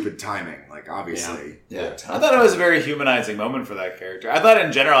stupid timing, like obviously. Yeah. I thought it was a very humanizing moment for that character. I thought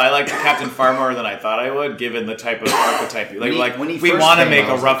in general I liked Captain far more than I thought I would, given the type of archetype. When he we first want to came, make I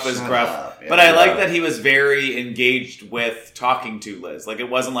a was rough like, as shut gruff. up. Yeah. But I like that he was very engaged with talking to Liz. Like it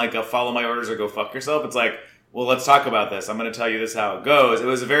wasn't like a follow my orders or go fuck yourself. It's like, well, let's talk about this. I'm going to tell you this how it goes. It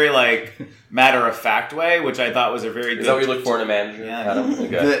was a very like matter of fact way, which I thought was a very good. Is that what you look for in a manager? Yeah. Adam? Okay.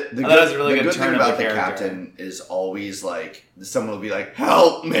 The I thought it was a really the good good turn thing of about the the character. captain is always like someone will be like,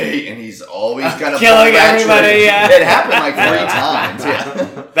 "Help me," and he's always kind of Killing everybody, yeah. It happened like 3 times.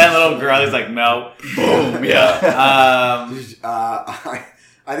 Yeah. That little girl, he's like, no. Boom. Yeah.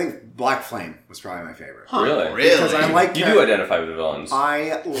 I think Black Flame was probably my favorite. Really? Because I like You do identify with the villains.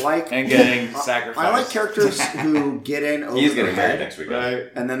 I like And getting sacrificed. I like characters who get in over He's their getting married head, next week.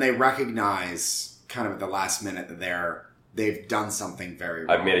 and then they recognize kind of at the last minute that they've done something very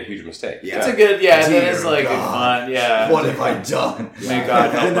wrong. I've made a huge mistake. Yeah. It's a good, that Dear is like a God. fun, yeah. What have I done? May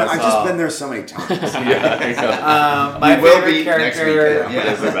God help us I've just all. been there so many times. Yeah, exactly. My We will favorite be next character. weekend.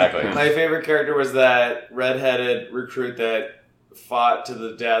 Yes, exactly. My favorite character was that redheaded recruit that fought to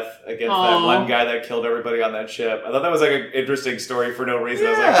the death against that one guy that killed everybody on that ship. I thought that was like an interesting story for no reason. I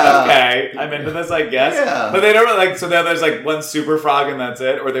was like, Yeah. okay, I'm into this, I guess. Yeah. But they don't really like. So now there's like one super frog and that's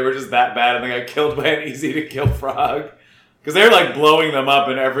it, or they were just that bad and they got killed by an easy to kill frog because they were like blowing them up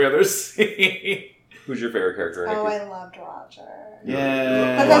in every other scene. Who's your favorite character? Oh, Nikki? I loved Roger.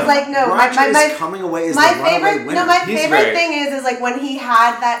 Yeah. Because like no, Roger is my coming away as my the runaway favorite winner. no my He's favorite great. thing is like when he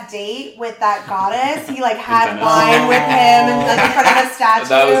had that date with that goddess, he like had Venice. wine with him and like in front of a statue.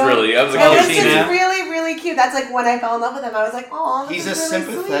 That was a It good was Valentina. just really, really cute. That's like when I fell in love with him. I was like, oh, He's a really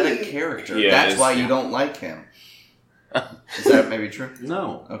sympathetic sweet. character. He That's is. why you don't like him. Is that maybe true?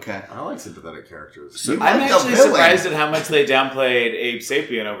 No, Okay. I like sympathetic characters. You I'm like the actually villain. surprised at how much they downplayed Abe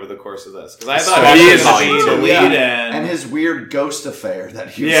Sapien over the course of this because I thought So he he was is going to be the too. lead Yeah. in. And his weird ghost affair that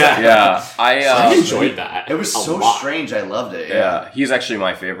he was Yeah. Yeah, I enjoyed that. It was a so lot. strange. I loved it. Yeah, he's actually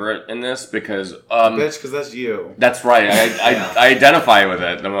my favorite in this because Bitch, because that's you. that's right. I identify with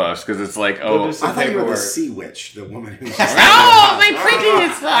it the most because it's like, Go oh, do some I thought you were the paperwork. sea witch, the woman who's oh, my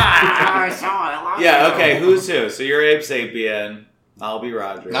prettiest. Yeah, okay, who's who? So you're Abe Sapien. I'll be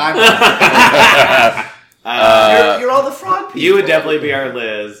Roger. You're all the frog people. You would definitely be our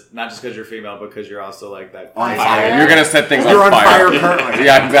Liz, not just because you're female, but because you're also like that On ice- fire. You're gonna set things You're on on fire. fire currently.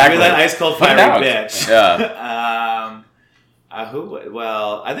 Yeah, exactly. You're that ice cold Put it fiery out. bitch. Yeah.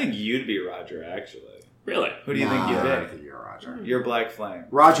 Well, I think you'd be Roger, actually. Really? Who do you think you'd I be? think you're Roger. You're Black Flame.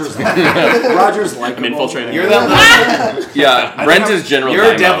 Roger's likable. I'm infiltrating. You're that little... Yeah, Brent is general. You're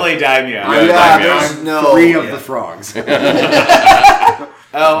Daimyo. definitely Daimyo. Yeah, Daimyo. there's three of the frogs. Oh,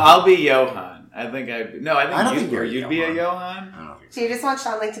 I'll be Johan. I think you'd be a Johan. I don't think So you just want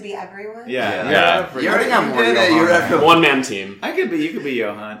Sean like to be everyone? Yeah. Yeah. You already got more did it. You're Johan. everyone. One-man team. You could be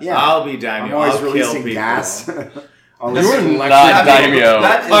Johan. Yeah. I'll be Daimyo. I'm always I'll releasing kill gas. You are not Daimyo.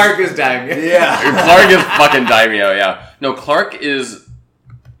 Clark is Daimyo. Yeah. Clark is fucking Daimyo. Yeah. No, Clark is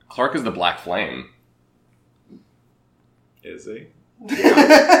the Black Flame. Is he?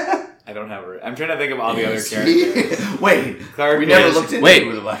 I don't have I'm trying to think of all the other characters. Wait, Clark we never is- looked into Wait,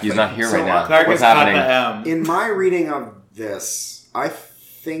 who the Black he's Flame not here is. right now. Clark What's has caught happening? the M. In my reading of this, I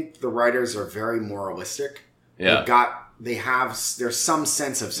think the writers are very moralistic. Yeah. There's some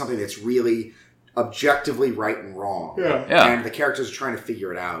sense of something that's really objectively right and wrong. Yeah. And the characters are trying to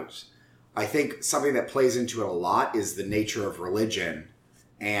figure it out. I think something that plays into it a lot is the nature of religion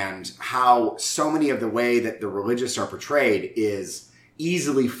and how so many of the way that the religious are portrayed is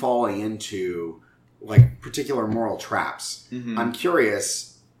easily falling into like particular moral traps. Mm-hmm. I'm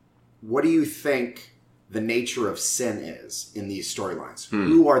curious, what do you think the nature of sin is in these storylines?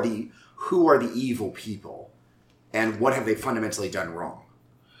 Who are the evil people, and what have they fundamentally done wrong?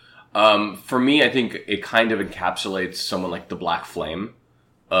 For me, I think it kind of encapsulates someone like the Black Flame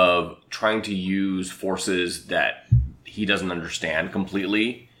of trying to use forces that he doesn't understand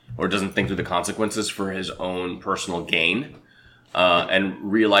completely or doesn't think through the consequences for his own personal gain, and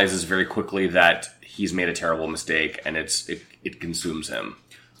realizes very quickly that he's made a terrible mistake and it consumes him.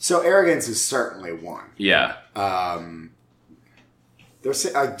 So arrogance is certainly one. Yeah. There's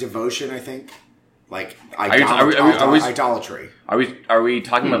devotion, I think, like are we- idolatry. Are we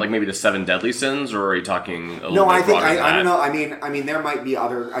talking about like maybe the 7 deadly sins, or are we talking a little No, bit I think broader than I don't that? know. I mean, there might be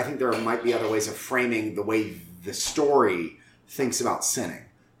other. I think there might be other ways of framing the way the story thinks about sinning,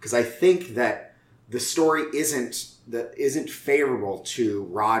 because I think that the story isn't favorable to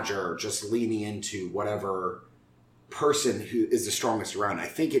Roger just leaning into whatever person who is the strongest around. I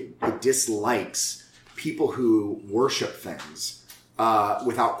think it dislikes people who worship things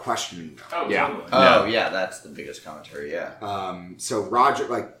without questioning them. Oh, Yeah. totally. Oh, yeah, that's the biggest commentary, yeah. So Roger,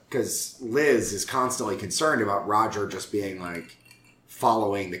 because Liz is constantly concerned about Roger just being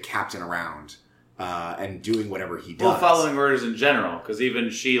following the captain around and doing whatever he does. Well, following orders in general, because even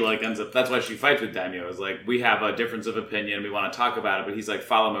she ends up. That's why she fights with Daimyo. Is we have a difference of opinion. We want to talk about it, but he's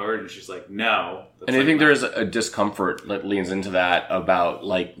follow my orders, and she's like, no. That's And I think there's a discomfort that leans into that about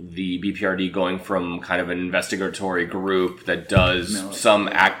the BPRD going from kind of an investigatory group that does some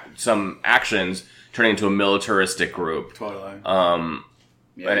actions turning into a militaristic group. totally.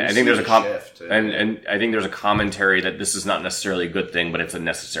 Yeah, And you I see think there's the a shift. and I think there's a commentary that this is not necessarily a good thing, but it's a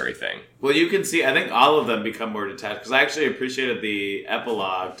necessary thing. Well, you can see. I think all of them become more detached because I actually appreciated the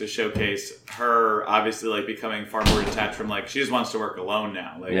epilogue to showcase her obviously becoming far more detached from she just wants to work alone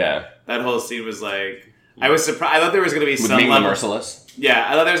now. Yeah. That whole scene was I was surprised. I thought there was going to be With some being level. merciless. Yeah,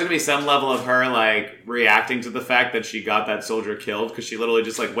 I thought there was going to be some level of her reacting to the fact that she got that soldier killed because she literally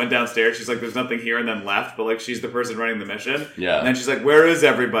just went downstairs. She's like, "There's nothing here," and then left. But she's the person running the mission. Yeah. And then she's like, "Where is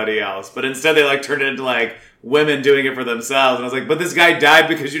everybody else?" But instead, they turned it into women doing it for themselves. And I was like, "But this guy died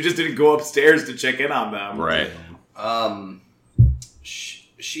because you just didn't go upstairs to check in on them." Right.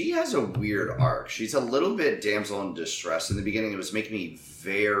 She has a weird arc. She's a little bit damsel in distress. In the beginning, it was making me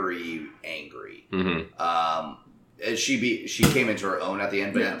very angry. Mm-hmm. She came into her own at the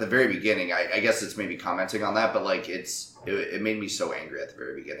end, but at the very beginning, I guess it's maybe commenting on that, but it made me so angry at the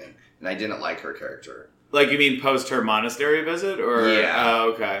very beginning, and I didn't like her character. You mean post her monastery visit, or Yeah.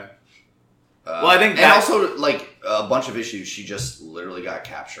 Oh, okay. Well, I think and that also a bunch of issues. She just literally got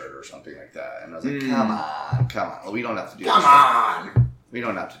captured or something like that, and I was like, "Come on, we don't have to do. Come on. We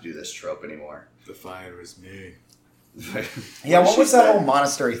don't have to do this trope anymore." the fire was me. Yeah, what was that whole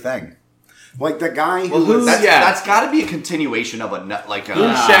monastery thing? The guy who was... That's got to be a continuation of a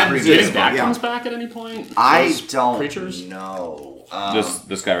Shenzi. Do you think that Yeah. comes back at any point? I Those don't creatures? know.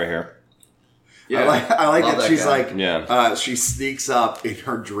 This guy right here. Yeah. I like Love that that she's guy. Yeah. she sneaks up in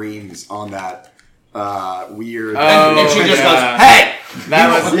her dreams on that weird... Oh, and she just yeah. goes, "Hey,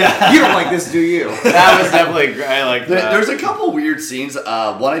 That was You don't like this, do you? that was definitely great. I like that. There's a couple weird scenes.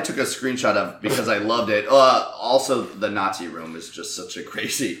 One I took a screenshot of because I loved it. Also, the Nazi room is just such a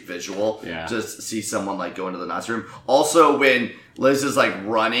crazy visual. Yeah. Just to see someone like go into the Nazi room. Also, when Liz is like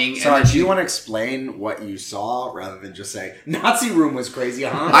running. Sorry, and then do you want to explain what you saw rather than just say Nazi room was crazy,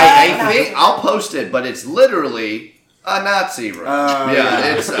 huh? I think I'll post it, but it's literally a Nazi room.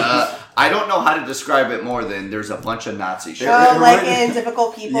 Yeah. It's. I don't know how to describe it more than there's a bunch of Nazi shit. Oh, like in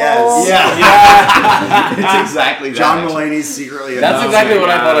Difficult People. Yes. Yeah. It's exactly that. John actually. Mulaney's secretly a That's Nazi. exactly what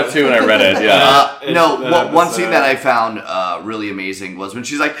I thought of too when I read it. Yeah. One scene that I found really amazing was when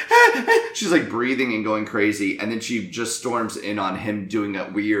she's like breathing and going crazy, and then she just storms in on him doing a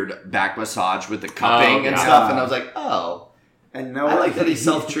weird back massage with the cupping and stuff, and I was like, oh. And no, I like that he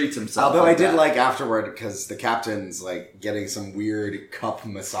self-treats himself. Although like I did that. like afterward because the captain's like getting some weird cup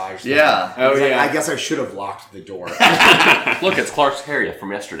massage. thing. Yeah. He's like, yeah. I guess I should have locked the door. Look, it's Clark's hair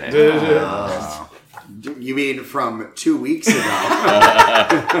from yesterday. You mean from 2 weeks ago?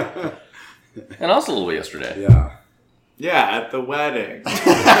 And also a little yesterday. Yeah. Yeah, at the wedding.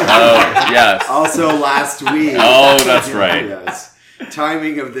 Oh, yes. Also last week. Oh, that's right. Yes.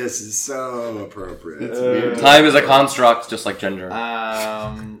 Timing of this is so appropriate. It's weird. Time is a construct, just like gender.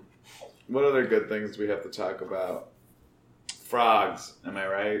 What other good things do we have to talk about? Frogs, am I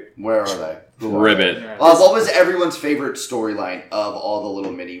right? Where are they? Ribbit. What was everyone's favorite storyline of all the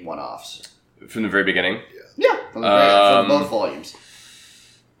little mini one-offs? From the very beginning. Yeah, from both volumes.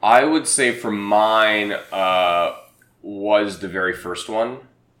 I would say for mine was the very first one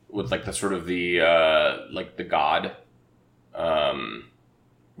with like the sort of the like the god.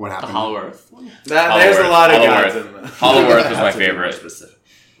 What The happened? Hollow Earth. There's a lot of gods in there. Hollow Earth was my That's a bit more favorite. specific.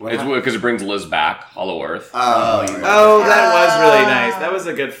 What It's happened? because it brings Liz back. Hollow Earth. Oh, That was really nice. That was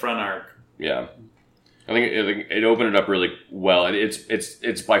a good front arc. Yeah, I think it opened it up really well.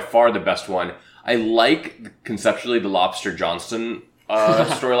 It's by far the best one. I like conceptually the Lobster Johnston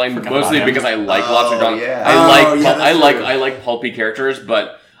storyline mostly because I like Lobster Johnston. yeah. I like pulpy characters,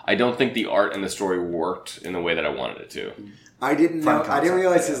 but I don't think the art and the story worked in the way that I wanted it to. I didn't Fun know. I concept, didn't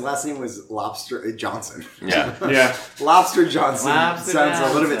realize yeah. his last name was Lobster Johnson. Yeah, Yeah. Lobster Johnson Lobster sounds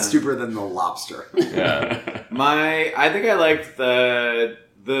a little bit Johnson. stupider than the lobster. yeah. I think I liked the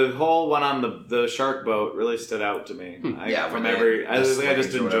whole one on the shark boat really stood out to me. Yeah, from when every they- I the think I just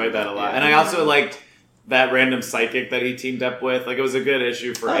slaves or enjoyed that a whatever. lot, Yeah. and I also liked that random psychic that he teamed up with. Like it was a good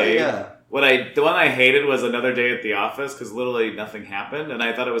issue for Oh, Abe. yeah. The one I hated was Another Day at the Office because literally nothing happened, and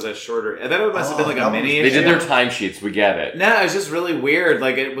I thought it was a shorter. And then it must have been like that a one mini. was- They issue. did their timesheets. We get it. No, it was just really weird.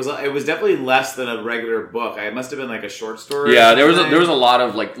 Like it was definitely less than a regular book. It must have been like a short story. Yeah, or there was something. a lot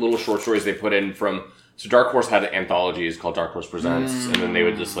of like little short stories they put in from. So Dark Horse had anthologies called Dark Horse Presents, and then they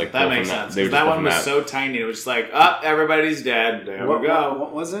would just like That go makes from sense. They would That just go one from was that. so tiny. It was just like, everybody's dead. There we go.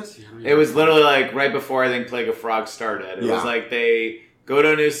 What was it? It was literally like right before I think Plague of Frogs started. It was Yeah. like they go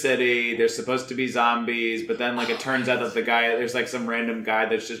to a new city. There's supposed to be zombies, but then like it turns out that there's like some random guy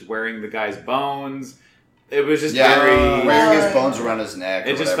that's just wearing the guy's bones. It was just very. wearing his bones around his neck.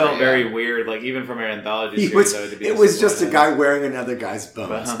 It or just whatever, felt very weird. Like even from our anthology He series, was, I would be it was just a disappointed. guy wearing another guy's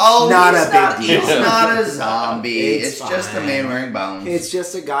bones. Oh, Not he's a big deal. It's not a zombie. It's It's just a fine. man wearing bones. It's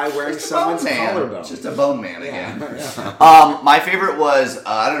just a guy wearing Just a bone someone's man. collarbone. Just a bone man again. Yeah. My favorite was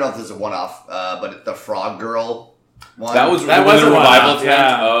I don't know if this is a one-off, but the Frog Girl one. That was That when was the a revival one-off, tent.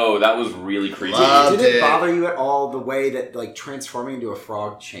 yeah. Oh, that was really creepy. Love- Did it it. bother you at all the way that like transforming into a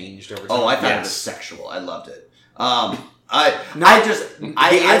frog changed over time? Oh, I thought it Yes. was sexual. I loved it. The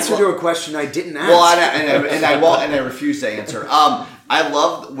I answer to a question I didn't ask. Well, and I refuse to answer. I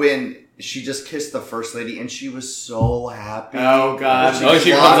loved when she just kissed the first lady, and she was so happy. Oh, God. When Oh,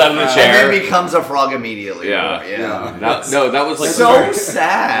 she comes out of the and chair. then becomes a frog immediately. Yeah. yeah. That was like So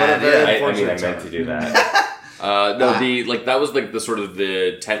sad. What a very Yeah. I mean, I unfortunate meant to turn. do that. That was like the sort of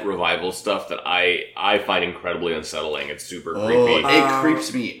the tent revival stuff that I find incredibly unsettling. It's super Oh, creepy. it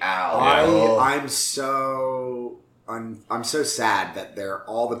creeps me out. Oh. I'm so sad that they're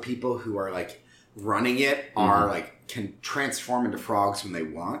all the people who are like running it are like can transform into frogs when they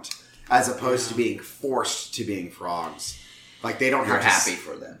want, as opposed to being forced to being frogs. Like they don't You're have to happy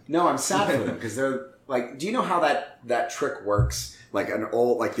for them. No, I'm sad for them because they're like. Do you know how that trick works? Like the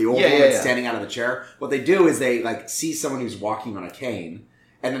old Yeah, woman yeah. standing out of the chair. What they do is they like see someone who's walking on a cane,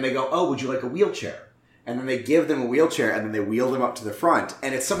 and then they go, "Oh, would you like a wheelchair?" And then they give them a wheelchair, and then they wheel them up to the front.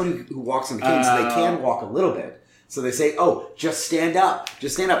 And it's someone who walks on a cane, so they can walk a little bit. So they say, "Oh, just stand up,"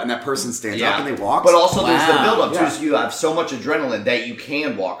 and that person stands up and they walk. But also, there's the Wow. build-up Yeah. too. So you have so much adrenaline that you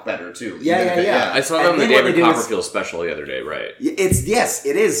can walk better too. Yeah, Even yeah, if it- yeah. I saw And that on the then what David they do is- Copperfield special the other day, right? It is.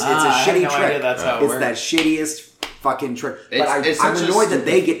 It's a I had shitty no trick. idea that's how it It's works. that shittiest fucking trick. But It's I'm such a annoyed that stupid-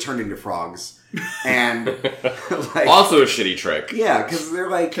 they get turned into frogs. And like, Also a shitty trick. yeah, because they're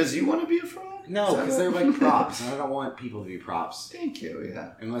like Because you want to be a frog? no, because they're like props, and I don't want people to be props Thank you,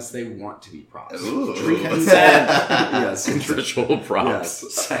 yeah. unless they want to be props. Ooh. Treat consent. Yes, Sexual props.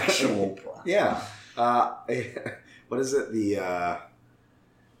 yes, Sexual prop. yeah. What is it?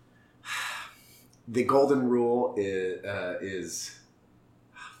 The golden rule is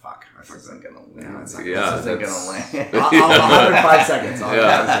fuck. I This forgot. isn't gonna Yeah, land. it's not- Yeah, This isn't that's- gonna land. I'll have it in 5 seconds. I'll have it in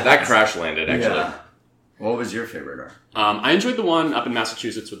 5 Yeah, seconds. that crash landed actually. Yeah. What was your favorite art? I enjoyed the one up in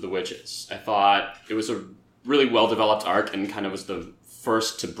Massachusetts with the witches. I thought it was a really well-developed arc and kind of was the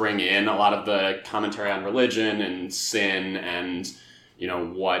first to bring in a lot of the commentary on religion and sin and, you know,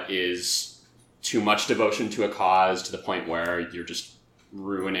 what is too much devotion to a cause to the point where you're just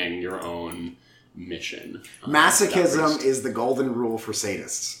ruining your own mission. Masochism is the golden rule for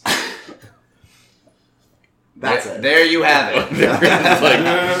sadists. That's it. There you have it.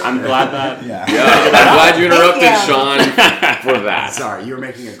 I'm glad that... Yeah. Yeah, I'm glad you interrupted Thank you. Sean for that. Sorry, you were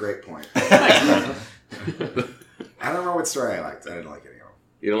making a great point. I don't remember what story I liked. I didn't like any of them.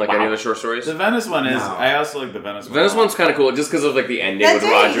 You don't like any of the short stories? The Venice one is. No. I also like the Venice one. Venice one's kind of cool just because of like the ending The with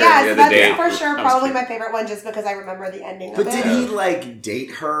date, Roger. yes, the that's date. for sure That was probably cute. my favorite one just because I remember the ending But of did it. he like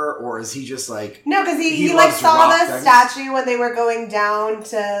date her, or is he just like? No, because He he like loves saw rock the things. statue when they were going down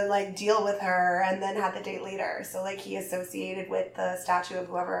to like deal with her, and then had the date later. So like he associated with the statue of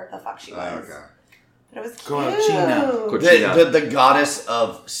whoever the fuck she was. Okay. But it was cute. Coachina. The goddess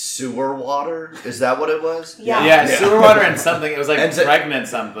of sewer water? Is that what it was? Yeah. Yeah, sewer water and something. It was like And so- pregnant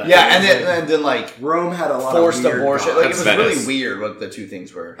something. Yeah, and then like Rome had a lot forced of weird abortion. gods. Like, it That's was Venice. really weird what the two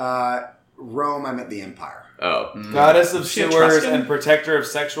things were. Rome, I meant the empire. Oh. Goddess of She sewers Etruscan? and protector of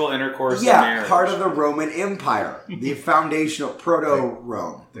sexual intercourse and Yeah, marriage. part of the Roman Empire, the foundational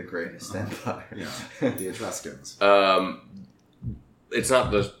proto-Rome. The greatest empire. Yeah, the Etruscans. It's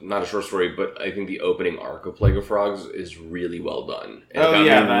not a short story, but I think the opening arc of Plague of Frogs is really well done. And Oh, it got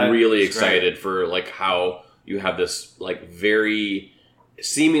yeah, me that really is excited for like how you have this like very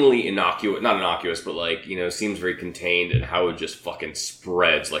seemingly not innocuous, but like, you know, seems very contained, and how it just fucking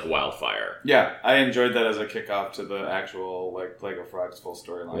spreads like wildfire. Yeah, I enjoyed that as a kickoff to the actual like Plague of Frogs full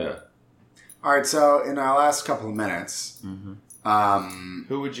storyline. Yeah. All right, so in our last couple of minutes,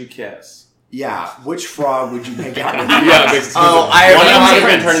 Who would you kiss? yeah, which frog would you make out of? Yeah, because Oh, I one of them already is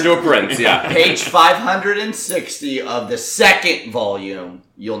going know. to turn into a prince. Yeah. Page 560 of the second volume.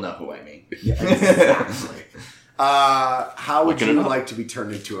 You'll know who I mean. Yeah, exactly. How would Looking you it up. like to be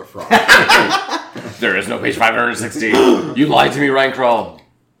turned into a frog? There is no page 560. You lied to me, Ryan Kroll.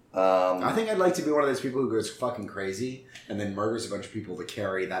 I think I'd like to be one of those people who goes fucking crazy and then murders a bunch of people to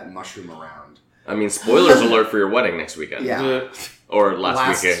carry that mushroom around. I mean, spoilers alert for your wedding next weekend. Yeah. Or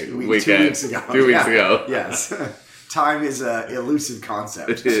last week, weekend. 2 weeks ago. 2 weeks Yeah. ago. Yes. Time is an elusive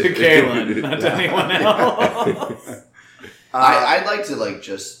concept. To Kaylin, not to anyone else. I'd like to like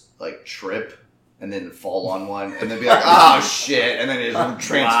just like trip and then fall on one and then be like, oh shit, and then it just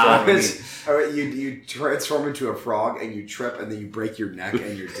transform. It's- all right, you transform into a frog and you trip and then you break your neck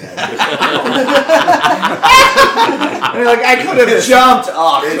and you're dead. And you're like, I could have jumped.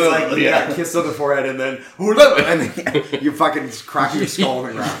 Oh, It's like you yeah. got kissed on the forehead and then you fucking crack your skull on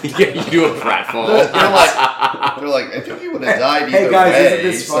the ground. Yeah, you do a pratfall. They're like, I think you would have died either Hey guys, way. isn't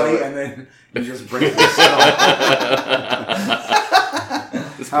this funny? so- And then you just break your skull.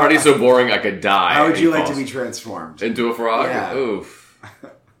 This party's so boring I could die. How would you He like to falls be transformed? into a frog? Yeah. Oof.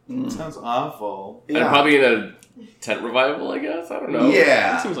 Sounds awful. And probably in a tent revival, I guess. I don't know. That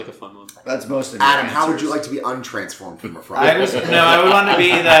Yeah, seems like a fun one. that's most of your Adam, how would answers. you like to be untransformed from a frog? I would want to be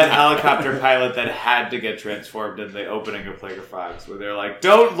that helicopter pilot that had to get transformed in the opening of Plague of Frogs, where they're like,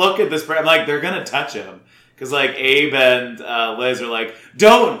 "Don't look at this." I'm like, they're gonna touch him because like Abe and Liz are like,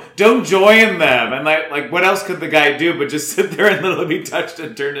 "Don't join them." And like, what else could the guy do but just sit there and let be touched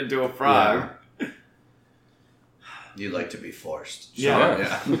and turned into a frog? You'd like to be forced. Yeah.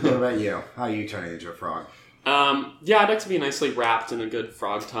 Yeah. What about you? How are you turning into a frog? Yeah, I'd like to be nicely wrapped in a good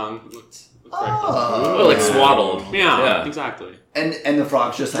frog tongue. Looked very cool. Oh, like swaddled. Yeah, exactly. And the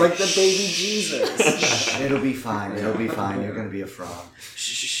frog's just Like the baby Jesus. It'll be fine. It'll be fine. You're gonna be a frog.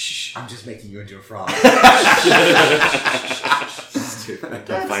 Shh, I'm just making you into a frog.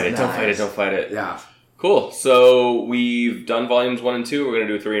 Don't fight it, don't fight it, don't fight it. Yeah. Cool. So we've done volumes 1 and 2. We're going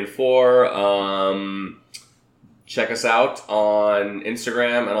to do 3 and 4. Check us out on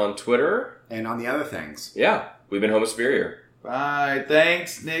Instagram and on Twitter. And on the other things. Yeah, we've been Homo Superior. Bye.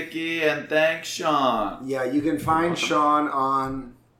 Thanks, Nikki, and thanks, Sean. Yeah, you can find Sean on